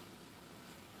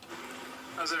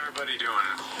 How's everybody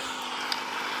doing?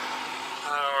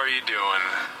 How are you doing?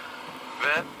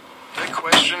 That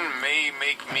question may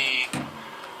make me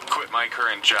quit my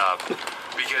current job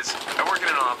because I work in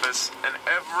an office and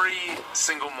every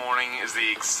single morning is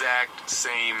the exact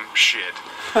same shit.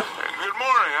 Good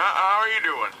morning. How are you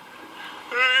doing?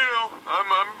 You know,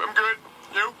 I'm good.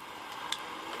 You?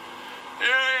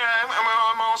 Yeah,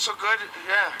 I'm also good.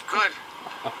 Yeah, good.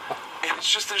 And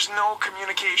it's just there's no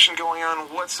communication going on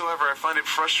whatsoever. I find it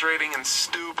frustrating and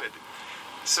stupid.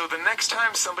 So the next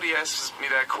time somebody asks me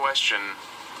that question,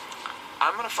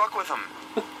 I'm gonna fuck with them,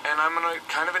 and I'm gonna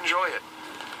kind of enjoy it.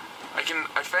 I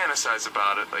fantasize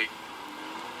about it, like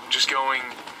just going,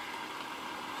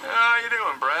 "How you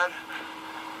doing, Brad?"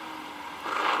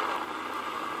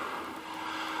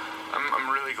 I'm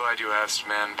really glad you asked,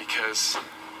 man, because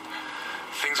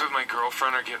things with my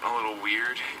girlfriend are getting a little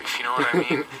weird, if you know what I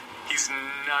mean. He's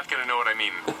not gonna know what I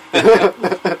mean.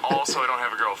 Also, I don't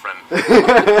have a girlfriend.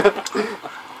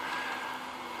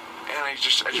 And I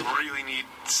just really need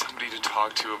somebody to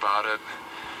talk to about it.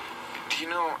 Do you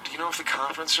know if the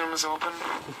conference room is open?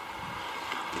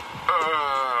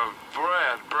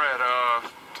 Brad,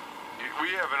 we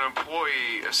have an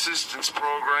employee assistance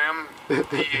program,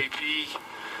 EAP,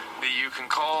 that you can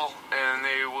call, and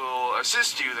they will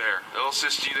assist you there. They'll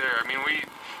assist you there. I mean,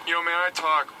 I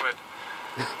talk, but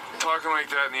talking like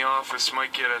that in the office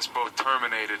might get us both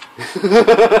terminated.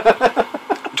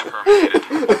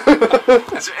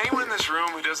 Is there anyone in this room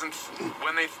who doesn't,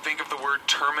 when they think of the word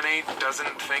terminate,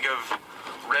 doesn't think of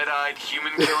red-eyed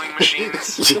human-killing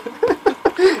machines?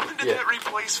 When did that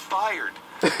replace fired?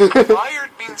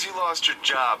 Fired means you lost your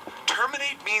job.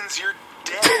 Terminate means you're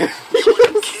dead. You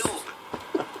were killed.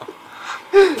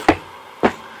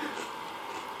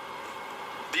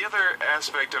 The other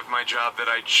aspect of my job that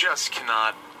I just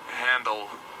cannot handle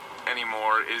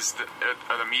anymore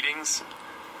are the meetings.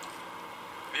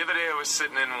 The other day I was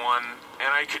sitting in one, and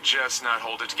I could just not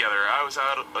hold it together. I was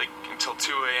out like until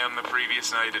 2 a.m. the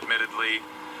previous night, admittedly,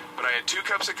 but I had 2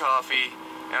 cups of coffee,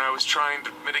 and I was trying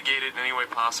to mitigate it in any way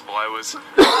possible. I was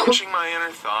pinching my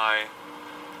inner thigh,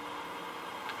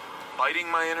 biting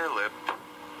my inner lip,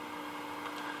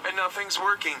 and nothing's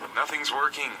working. Nothing's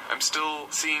working. I'm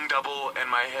still seeing double, and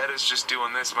my head is just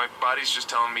doing this. My body's just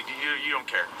telling me, you don't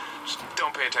care. Just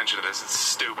don't pay attention to this. It's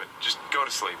stupid. Just go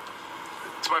to sleep.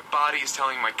 So my body is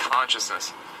telling my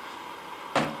consciousness.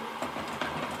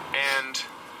 And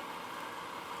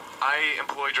I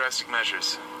employ drastic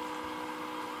measures.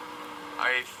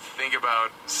 I think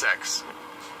about sex.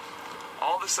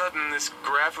 All of a sudden, this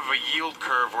graph of a yield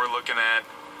curve we're looking at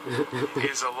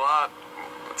is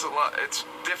it's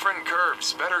different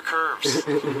curves, better curves.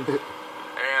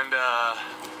 And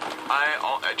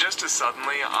I just as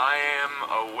suddenly, I am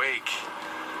awake.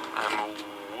 I'm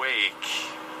awake.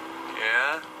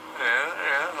 Yeah,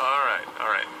 all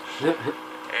right.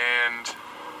 And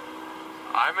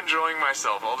I'm enjoying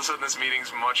myself. All of a sudden, this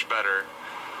meeting's much better.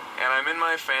 And I'm in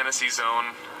my fantasy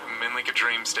zone. I'm in like a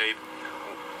dream state.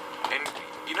 And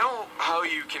you know how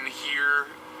you can hear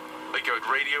like a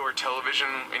radio or television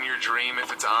in your dream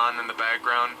if it's on in the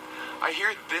background? I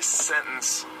hear this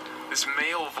sentence, this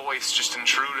male voice just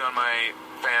intrude on my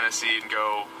fantasy and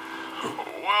go,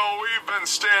 well, we've been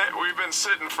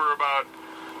sitting for about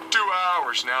 2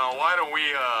 hours now. Why don't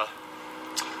we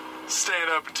stand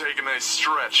up and take a nice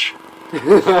stretch?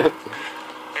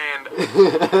 And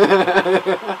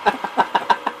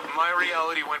my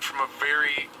reality went from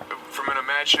an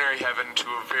imaginary heaven to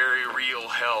a very real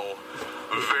hell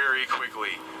very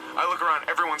quickly. I look around,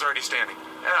 everyone's already standing,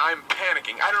 and I'm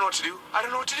panicking. I don't know what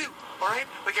to do. All right?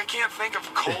 Like, I can't think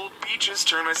of cold beaches,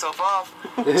 turn myself off.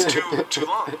 It's too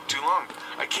long.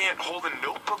 I can't hold a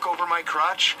notebook over my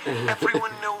crotch.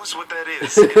 Everyone knows what that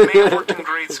is. It may have worked in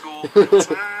grade school. It's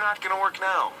not going to work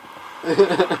now.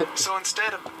 So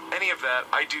instead of any of that,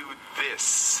 I do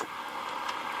this.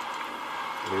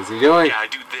 What is he doing? Yeah, I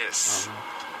do this.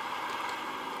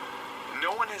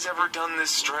 No one has ever done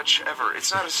this stretch ever.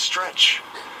 It's not a stretch.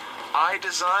 I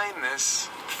designed this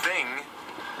thing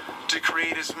to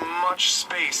create as much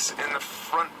space in the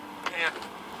front pant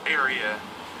area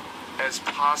as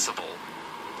possible.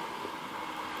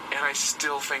 And I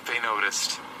still think they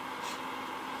noticed.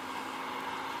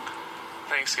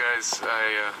 Thanks, guys.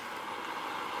 I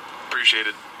appreciate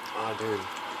it. Oh, dude.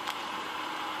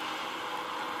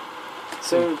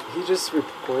 So he just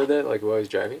recorded that like while he's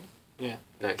driving? Yeah.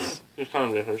 Nice. There's kind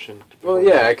of rehearsing. Well,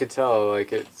 yeah, I could tell.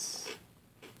 Like, it's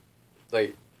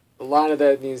like a lot of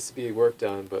that needs to be worked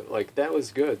on, but like that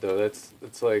was good though. That's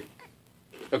like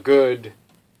a good,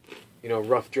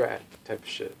 rough draft type of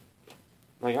shit.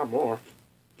 I got more.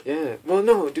 Yeah. Well,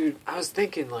 no, dude. I was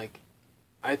thinking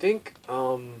I think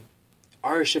Ari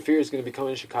Shaffir is going to be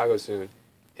coming to Chicago soon,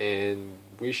 and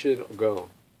we should go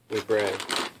with Brad.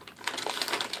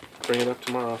 Bring it up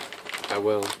tomorrow. I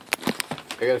will.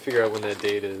 I gotta figure out when that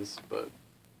date is, but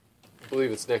I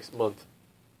believe it's next month.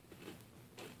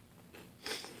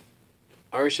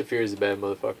 Ari Shaffir is a bad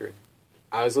motherfucker.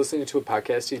 I was listening to a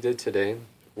podcast he did today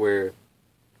where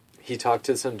he talked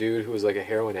to some dude who was like a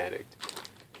heroin addict.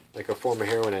 Like a former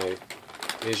heroin addict.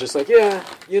 And he's just like, yeah,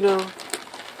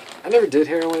 I never did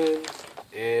heroin,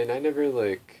 and I never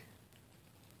I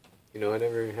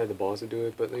never had the balls to do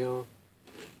it, but,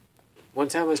 one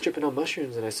time I was tripping on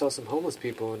mushrooms and I saw some homeless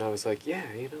people and I was like, yeah,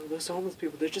 those homeless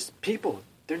people, they're just people.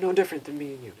 They're no different than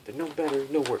me and you. They're no better,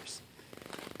 no worse.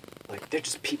 Like, they're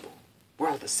just people. We're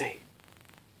all the same.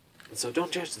 And so don't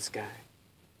judge this guy.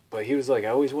 But he was like, I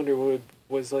always wondered what it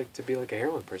was like to be like a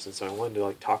heroin person, so I wanted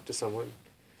to talk to someone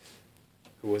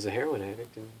who was a heroin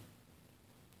addict and,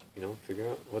 figure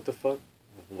out what the fuck,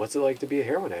 what's it like to be a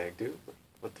heroin addict, dude?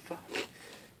 What the fuck?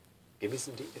 Give me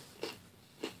some details.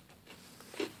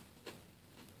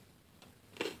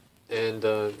 And,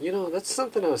 that's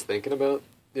something I was thinking about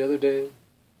the other day.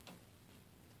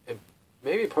 And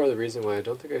maybe part of the reason why I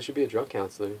don't think I should be a drug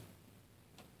counselor is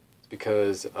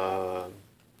because, I'm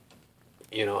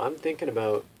thinking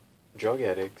about drug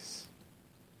addicts.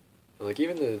 And,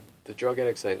 even the drug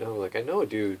addicts I know, I know a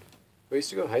dude who I used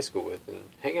to go to high school with and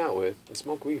hang out with and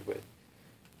smoke weed with,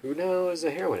 who now is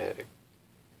a heroin addict.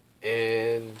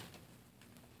 And...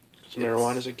 So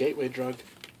marijuana is a gateway drug.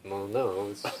 Well, no,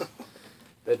 it's...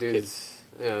 That dude's,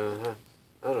 I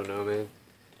don't know, man.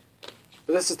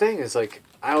 But that's the thing, is,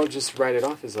 I'll just write it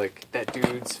off as, that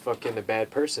dude's fucking a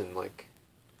bad person,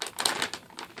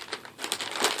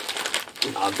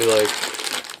 I'll be like,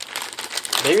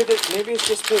 maybe it's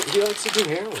just that he likes to do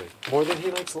heroin more than he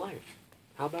likes life.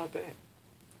 How about that?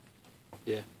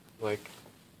 Yeah. Like,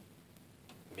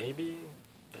 maybe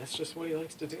that's just what he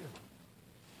likes to do.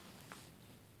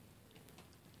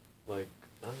 Like,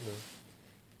 I don't know.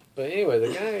 But anyway,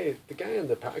 the guy in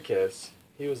the podcast,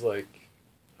 he was like,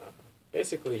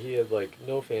 basically he had like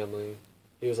no family.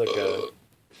 He was like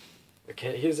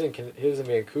he was in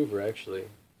Vancouver actually.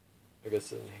 I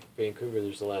guess in Vancouver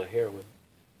there's a lot of heroin.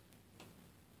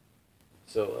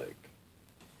 So like,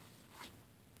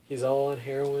 he's all on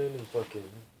heroin and fucking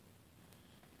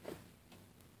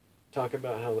talking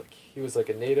about how like he was like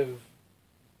a Native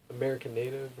American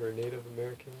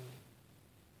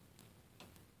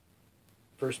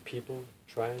First People,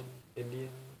 Tribe, Indian,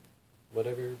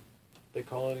 whatever they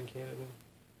call it in Canada.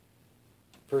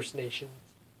 First Nations.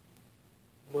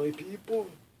 My people,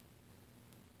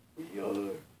 we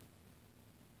are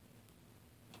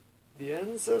the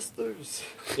ancestors.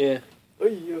 Yeah. Oh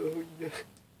yeah.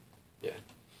 Yeah.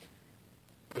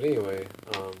 But anyway,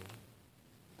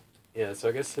 yeah, so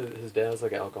I guess his dad was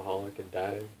like an alcoholic and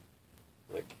died,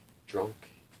 like, drunk,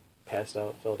 passed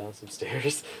out, fell down some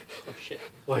stairs. Oh shit.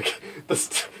 Like,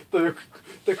 the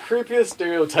creepiest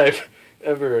stereotype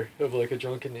ever of, like, a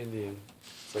drunken Indian.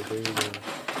 It's like, there you go.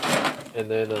 And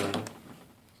then,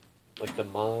 like, the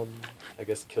mom, I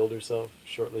guess, killed herself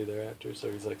shortly thereafter,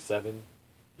 so he's, like, 7.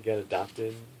 He got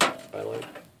adopted by, like,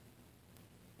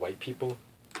 white people.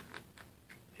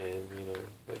 And, you know,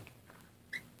 like,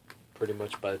 pretty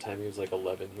much by the time he was, like,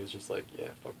 11, he was just like, yeah,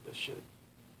 fuck this shit.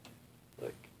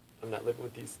 Like, I'm not living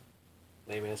with these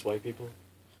lame-ass white people.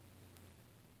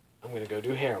 I'm gonna go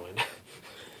do heroin.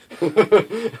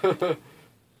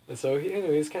 And so,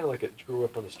 he's kind of like grew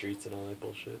up on the streets and all that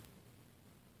bullshit.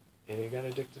 And he got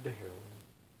addicted to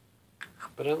heroin.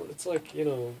 But it's like, you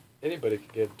know, anybody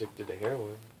could get addicted to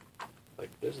heroin. Like,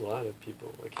 there's a lot of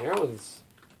people. Like, heroin's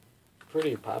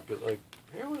pretty popular. Like,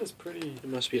 heroin is pretty... It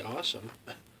must be awesome.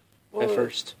 Well, at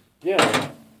first.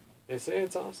 Yeah. They say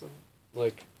it's awesome.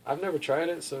 Like, I've never tried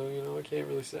it, so, you know, I can't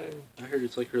really say. I heard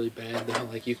it's, like, really bad, though.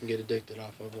 Like, you can get addicted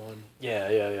off of one.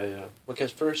 Yeah. Like,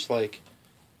 at first, like,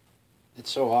 it's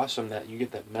so awesome that you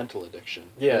get that mental addiction.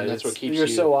 Yeah, and that's what keeps you're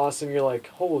you... so awesome, you're like,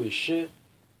 holy shit.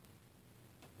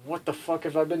 What the fuck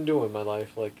have I been doing in my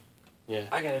life? Like, Yeah.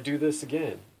 I gotta do this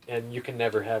again. And you can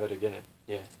never have it again.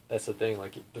 Yeah. That's the thing.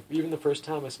 Like, even the first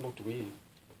time I smoked weed,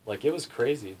 like, it was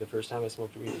crazy the first time I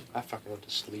smoked weed. I fucking went to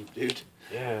sleep, dude.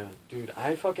 Yeah, dude,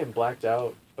 I fucking blacked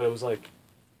out, but it was like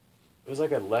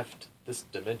I left this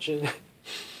dimension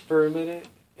for a minute,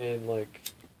 and, like,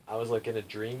 I was, like, in a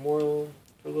dream world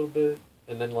for a little bit,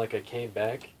 and then, like, I came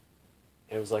back,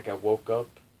 and it was like I woke up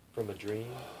from a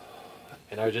dream,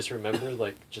 and I just remember,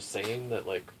 like, just saying that,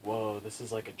 like, whoa, this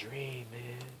is like a dream,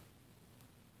 man.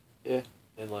 Yeah.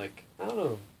 And, like, I don't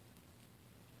know.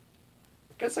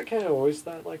 I guess I kind of always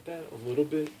thought like that a little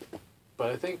bit, but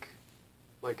I think,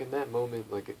 like, in that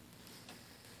moment, like,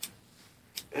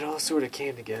 it all sort of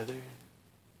came together,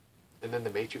 and then The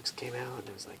Matrix came out, and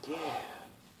it was like, yeah.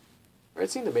 Or I'd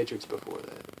seen The Matrix before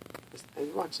that. I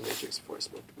watched The Matrix before I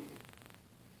smoked weed.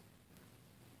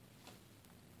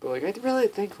 But, like, I really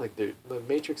think, like, the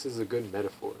Matrix is a good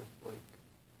metaphor. Like,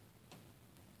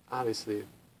 obviously,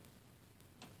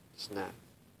 it's not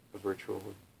a virtual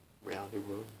reality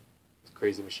world.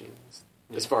 Crazy machines,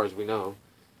 as far as we know.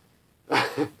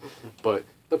 But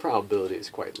the probability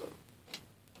is quite low.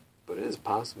 But it is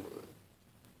possible that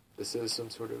this is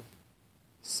some sort of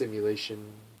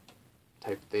simulation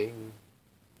type thing.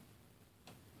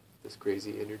 This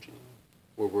crazy energy,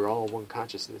 where we're all one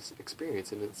consciousness,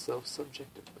 experiencing itself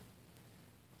subjectively.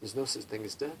 There's no such thing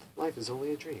as death. Life is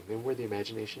only a dream, and we're the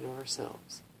imagination of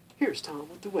ourselves. Here's Tom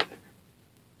with the weather.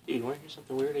 Dude, you want to hear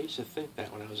something weird? I used to think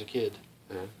that when I was a kid.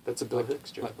 Yeah, that's a Bill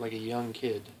Hicks joke. Like a young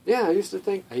kid. Yeah, I used to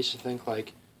think,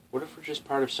 like, what if we're just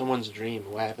part of someone's dream?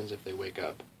 What happens if they wake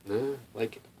up? nah.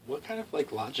 Like, what kind of,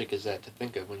 like, logic is that to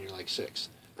think of when you're, like, 6?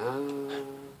 I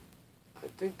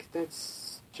think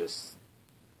that's just...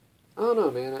 I don't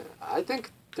know, man. I think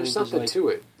there's something like, to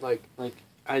it. Like,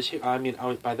 by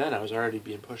then I was already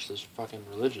being pushed this fucking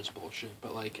religious bullshit,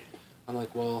 but, like, I'm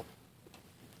like, well,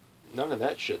 none of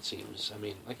that shit seems, I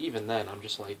mean, like, even then, I'm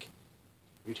just like,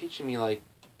 you're teaching me, like,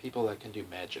 people that can do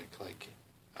magic. Like,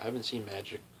 I haven't seen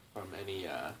magic from any,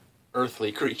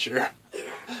 earthly creature.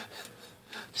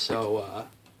 So,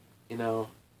 you know,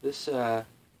 this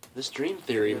dream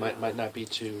theory might not be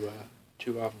too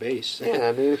off base. yeah,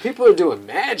 I mean, if people are doing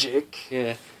magic,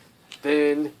 Yeah.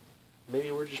 then Maybe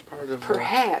we're just part of...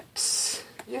 perhaps,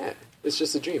 yeah, it's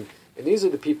just a dream. And these are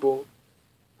the people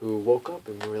who woke up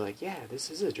and were like, yeah,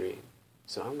 this is a dream.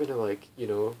 So I'm gonna, like, you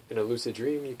know, in a lucid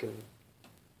dream, you can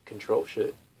control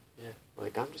shit. Yeah.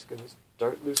 Like, I'm just gonna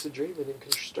start lucid dreaming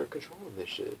and start controlling this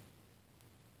shit.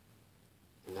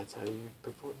 And that's how you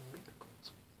perform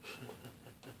miracles.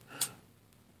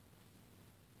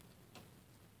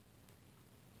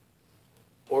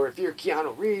 Or if you're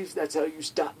Keanu Reeves, that's how you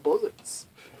stop bullets.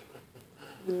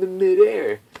 In the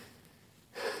midair.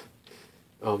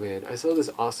 Oh man, I saw this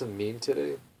awesome meme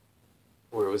today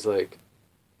where it was like,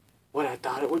 what I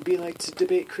thought it would be like to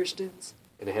debate Christians.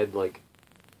 And it had like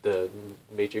the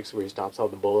Matrix where he stops all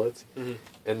the bullets. Mm-hmm.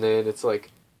 And then it's like,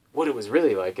 what it was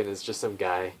really like, and it's just some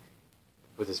guy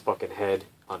with his fucking head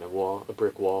on a wall, a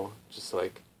brick wall, just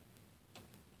like,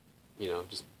 you know,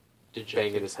 just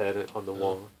banging his head on the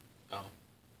wall. Oh.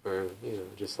 Or, you know,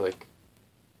 just like...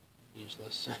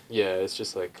 Useless. Yeah, it's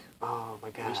just like, oh my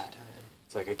god. Waste of time.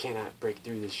 It's like, I cannot break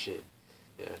through this shit.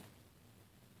 Yeah.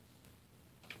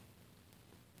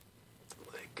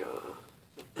 Like,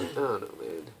 I don't know,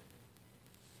 man.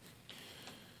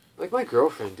 Like, my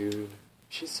girlfriend, dude,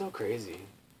 she's so crazy.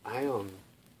 I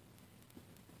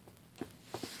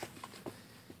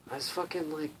was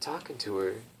fucking, like, talking to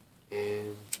her,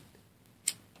 and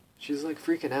she's, like,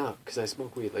 freaking out because I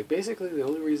smoke weed. Like, basically, the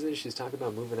only reason she's talking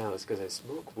about moving out is because I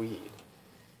smoke weed.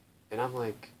 And I'm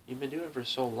like... You've been doing it for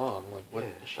so long. Like, what?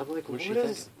 Yeah. I'm like, what's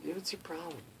what's your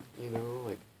problem? You know,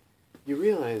 like, you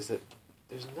realize that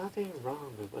there's nothing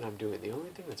wrong with what I'm doing. The only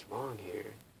thing that's wrong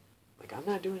here, like, I'm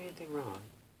not doing anything wrong.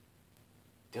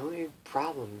 The only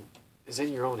problem is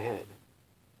in your own head.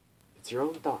 It's your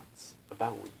own thoughts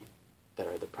about weed that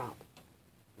are the problem.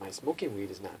 My smoking weed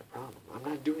is not a problem. I'm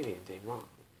not doing anything wrong.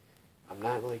 I'm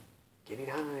not, like, getting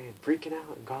high and freaking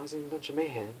out and causing a bunch of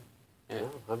mayhem. Yeah.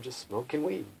 No, I'm just smoking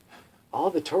weed. All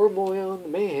the turmoil and the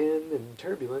mayhem and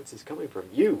turbulence is coming from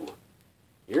you.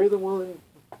 You're the one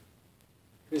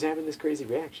who's having this crazy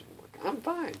reaction. Like, I'm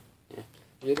fine. Yeah.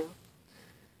 You know?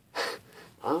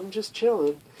 I'm just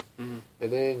chilling. Mm-hmm.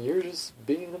 And then you're just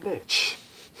being a bitch.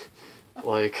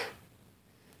 Like,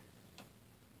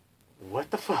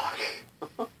 what the fuck?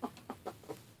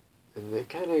 And it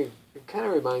kind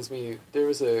of reminds me, there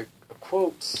was a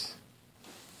quote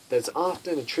that's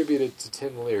often attributed to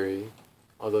Tim Leary,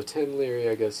 although Tim Leary,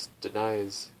 I guess,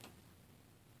 denies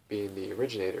being the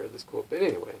originator of this quote. But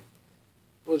anyway,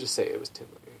 we'll just say it was Tim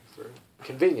Leary for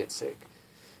convenience sake.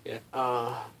 Yeah.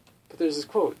 But there's this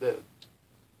quote that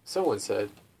someone said,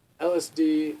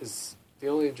 LSD is the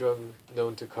only drug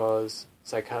known to cause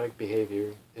psychotic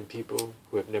behavior in people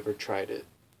who have never tried it.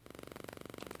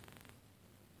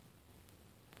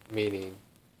 Meaning,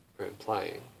 or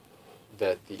implying,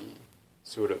 that the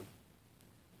sort of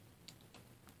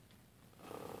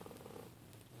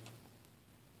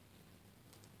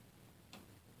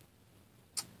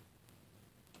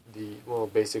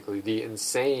basically the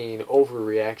insane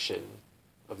overreaction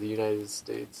of the United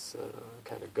States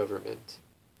kind of government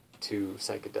to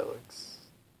psychedelics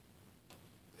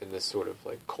in this sort of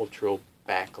like cultural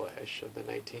backlash of the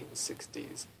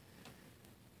 1960s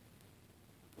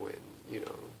when, you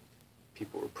know,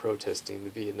 people were protesting the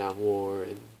Vietnam War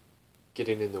and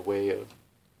getting in the way of,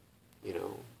 you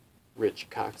know, rich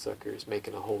cocksuckers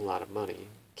making a whole lot of money,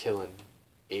 killing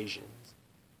Asians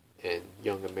and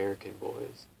young American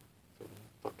boys from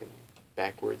fucking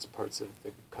backwards parts of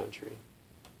the country.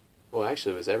 Well,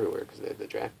 actually, it was everywhere because they had the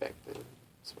draft back then.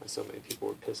 That's why so many people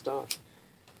were pissed off.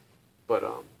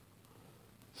 But,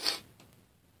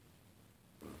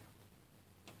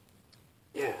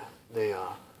 yeah, they,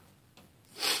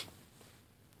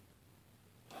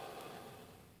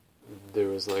 there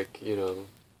was like, you know,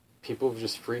 people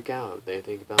just freak out. They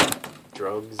think about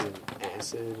drugs and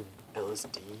acid and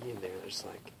LSD, and they're just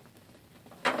like,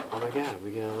 oh my god,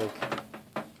 we gotta, like,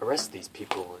 arrest these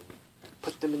people and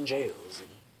put them in jails and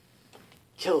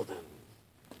kill them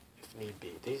if need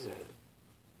be. These are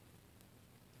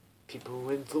people who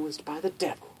are influenced by the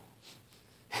devil.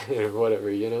 Or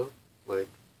whatever, you know? Like,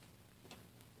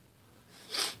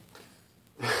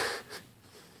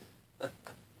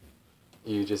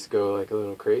 you just go like a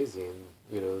little crazy, and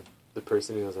you know the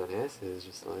person who goes on acid is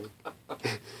just like,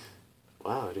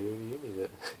 wow, dude, you need to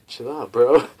chill out,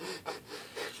 bro.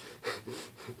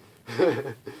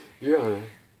 You're on a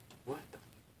what the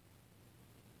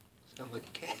Sound like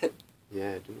a cat.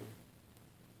 yeah, dude,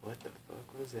 what the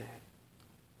fuck was that?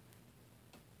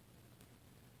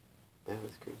 That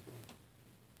was creepy.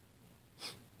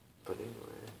 But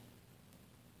anyway,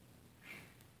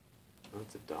 oh,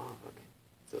 it's a dog.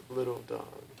 It's a little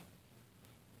dog.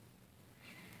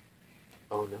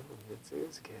 Oh no, it's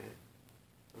his cat.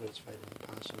 I was fighting a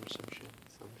possum or some shit.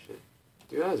 Some shit.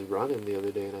 Dude, I was running the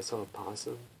other day and I saw a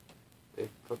possum. It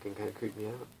fucking kind of creeped me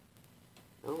out.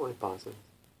 I don't like possums.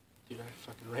 Dude, I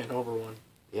fucking ran over one.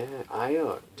 Yeah, It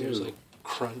was dude. like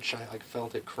crunch. I like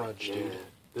felt it crunch, Yeah. dude.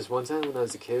 This one time when I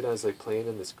was a kid, I was like playing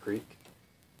in this creek,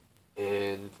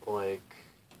 and like,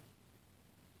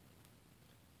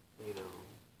 you know,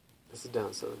 this is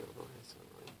down southern Illinois, so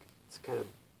like it's kind of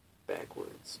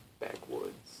backwoods.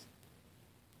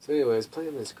 So anyway, I was playing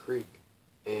in this creek,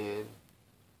 and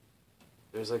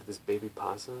there's like this baby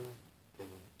possum, and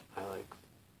I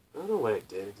don't know what I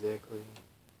did exactly,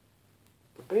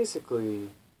 but basically,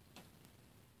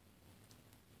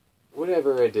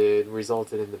 whatever I did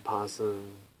resulted in the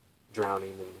possum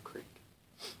drowning in the creek.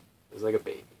 It was like a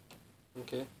baby.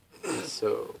 Okay.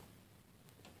 So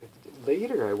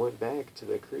later I went back to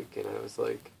the creek and I was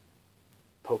like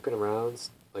poking around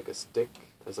like a stick.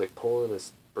 I was like pulling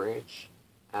this branch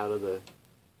out of the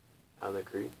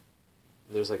creek.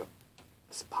 And there's like a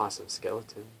possum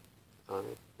skeleton on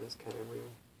it. It was kind of weird.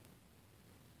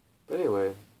 But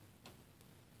anyway,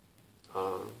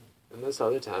 and this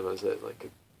other time I was at like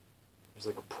there's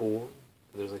like a pool,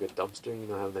 and there's like a dumpster. You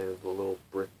know how they have the little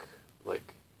brick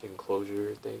like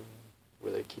enclosure thing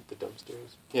where they keep the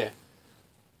dumpsters? Yeah.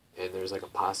 And there's like a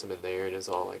possum in there, and it's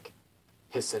all like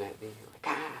hissing at me, like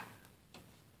ah.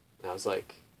 And I was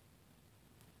like,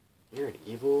 "You're an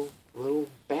evil little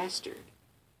bastard.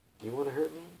 You want to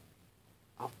hurt me?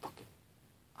 I'll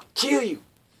kill you."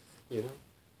 You know,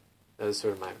 that was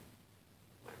sort of my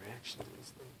reaction to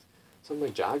these things. So I'm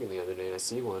like jogging the other day, and I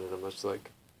see one, and I'm just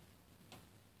like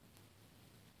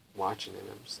watching it.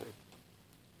 I'm just like,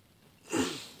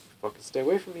 "Fucking stay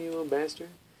away from me, you little bastard."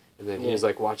 And then he was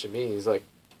like watching me. He's like,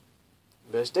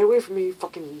 "You better stay away from me, you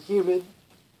fucking human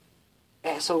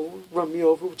asshole. Run me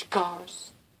over with your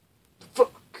cars. The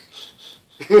fuck."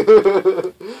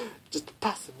 Just a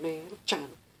possum, man. I'm trying to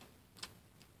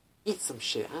eat some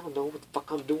shit. I don't know what the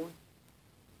fuck I'm doing.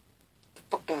 Get the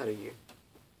fuck out of here.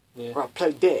 Yeah. Or I'll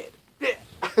play dead. Yeah.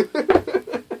 Fucking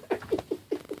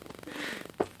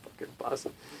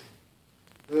possum.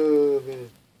 Oh, man.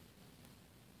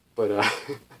 But,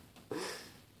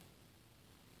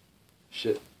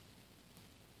 shit.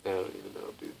 I don't even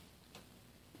know, dude.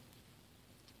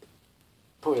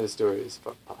 Point of the story is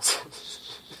fuck possums.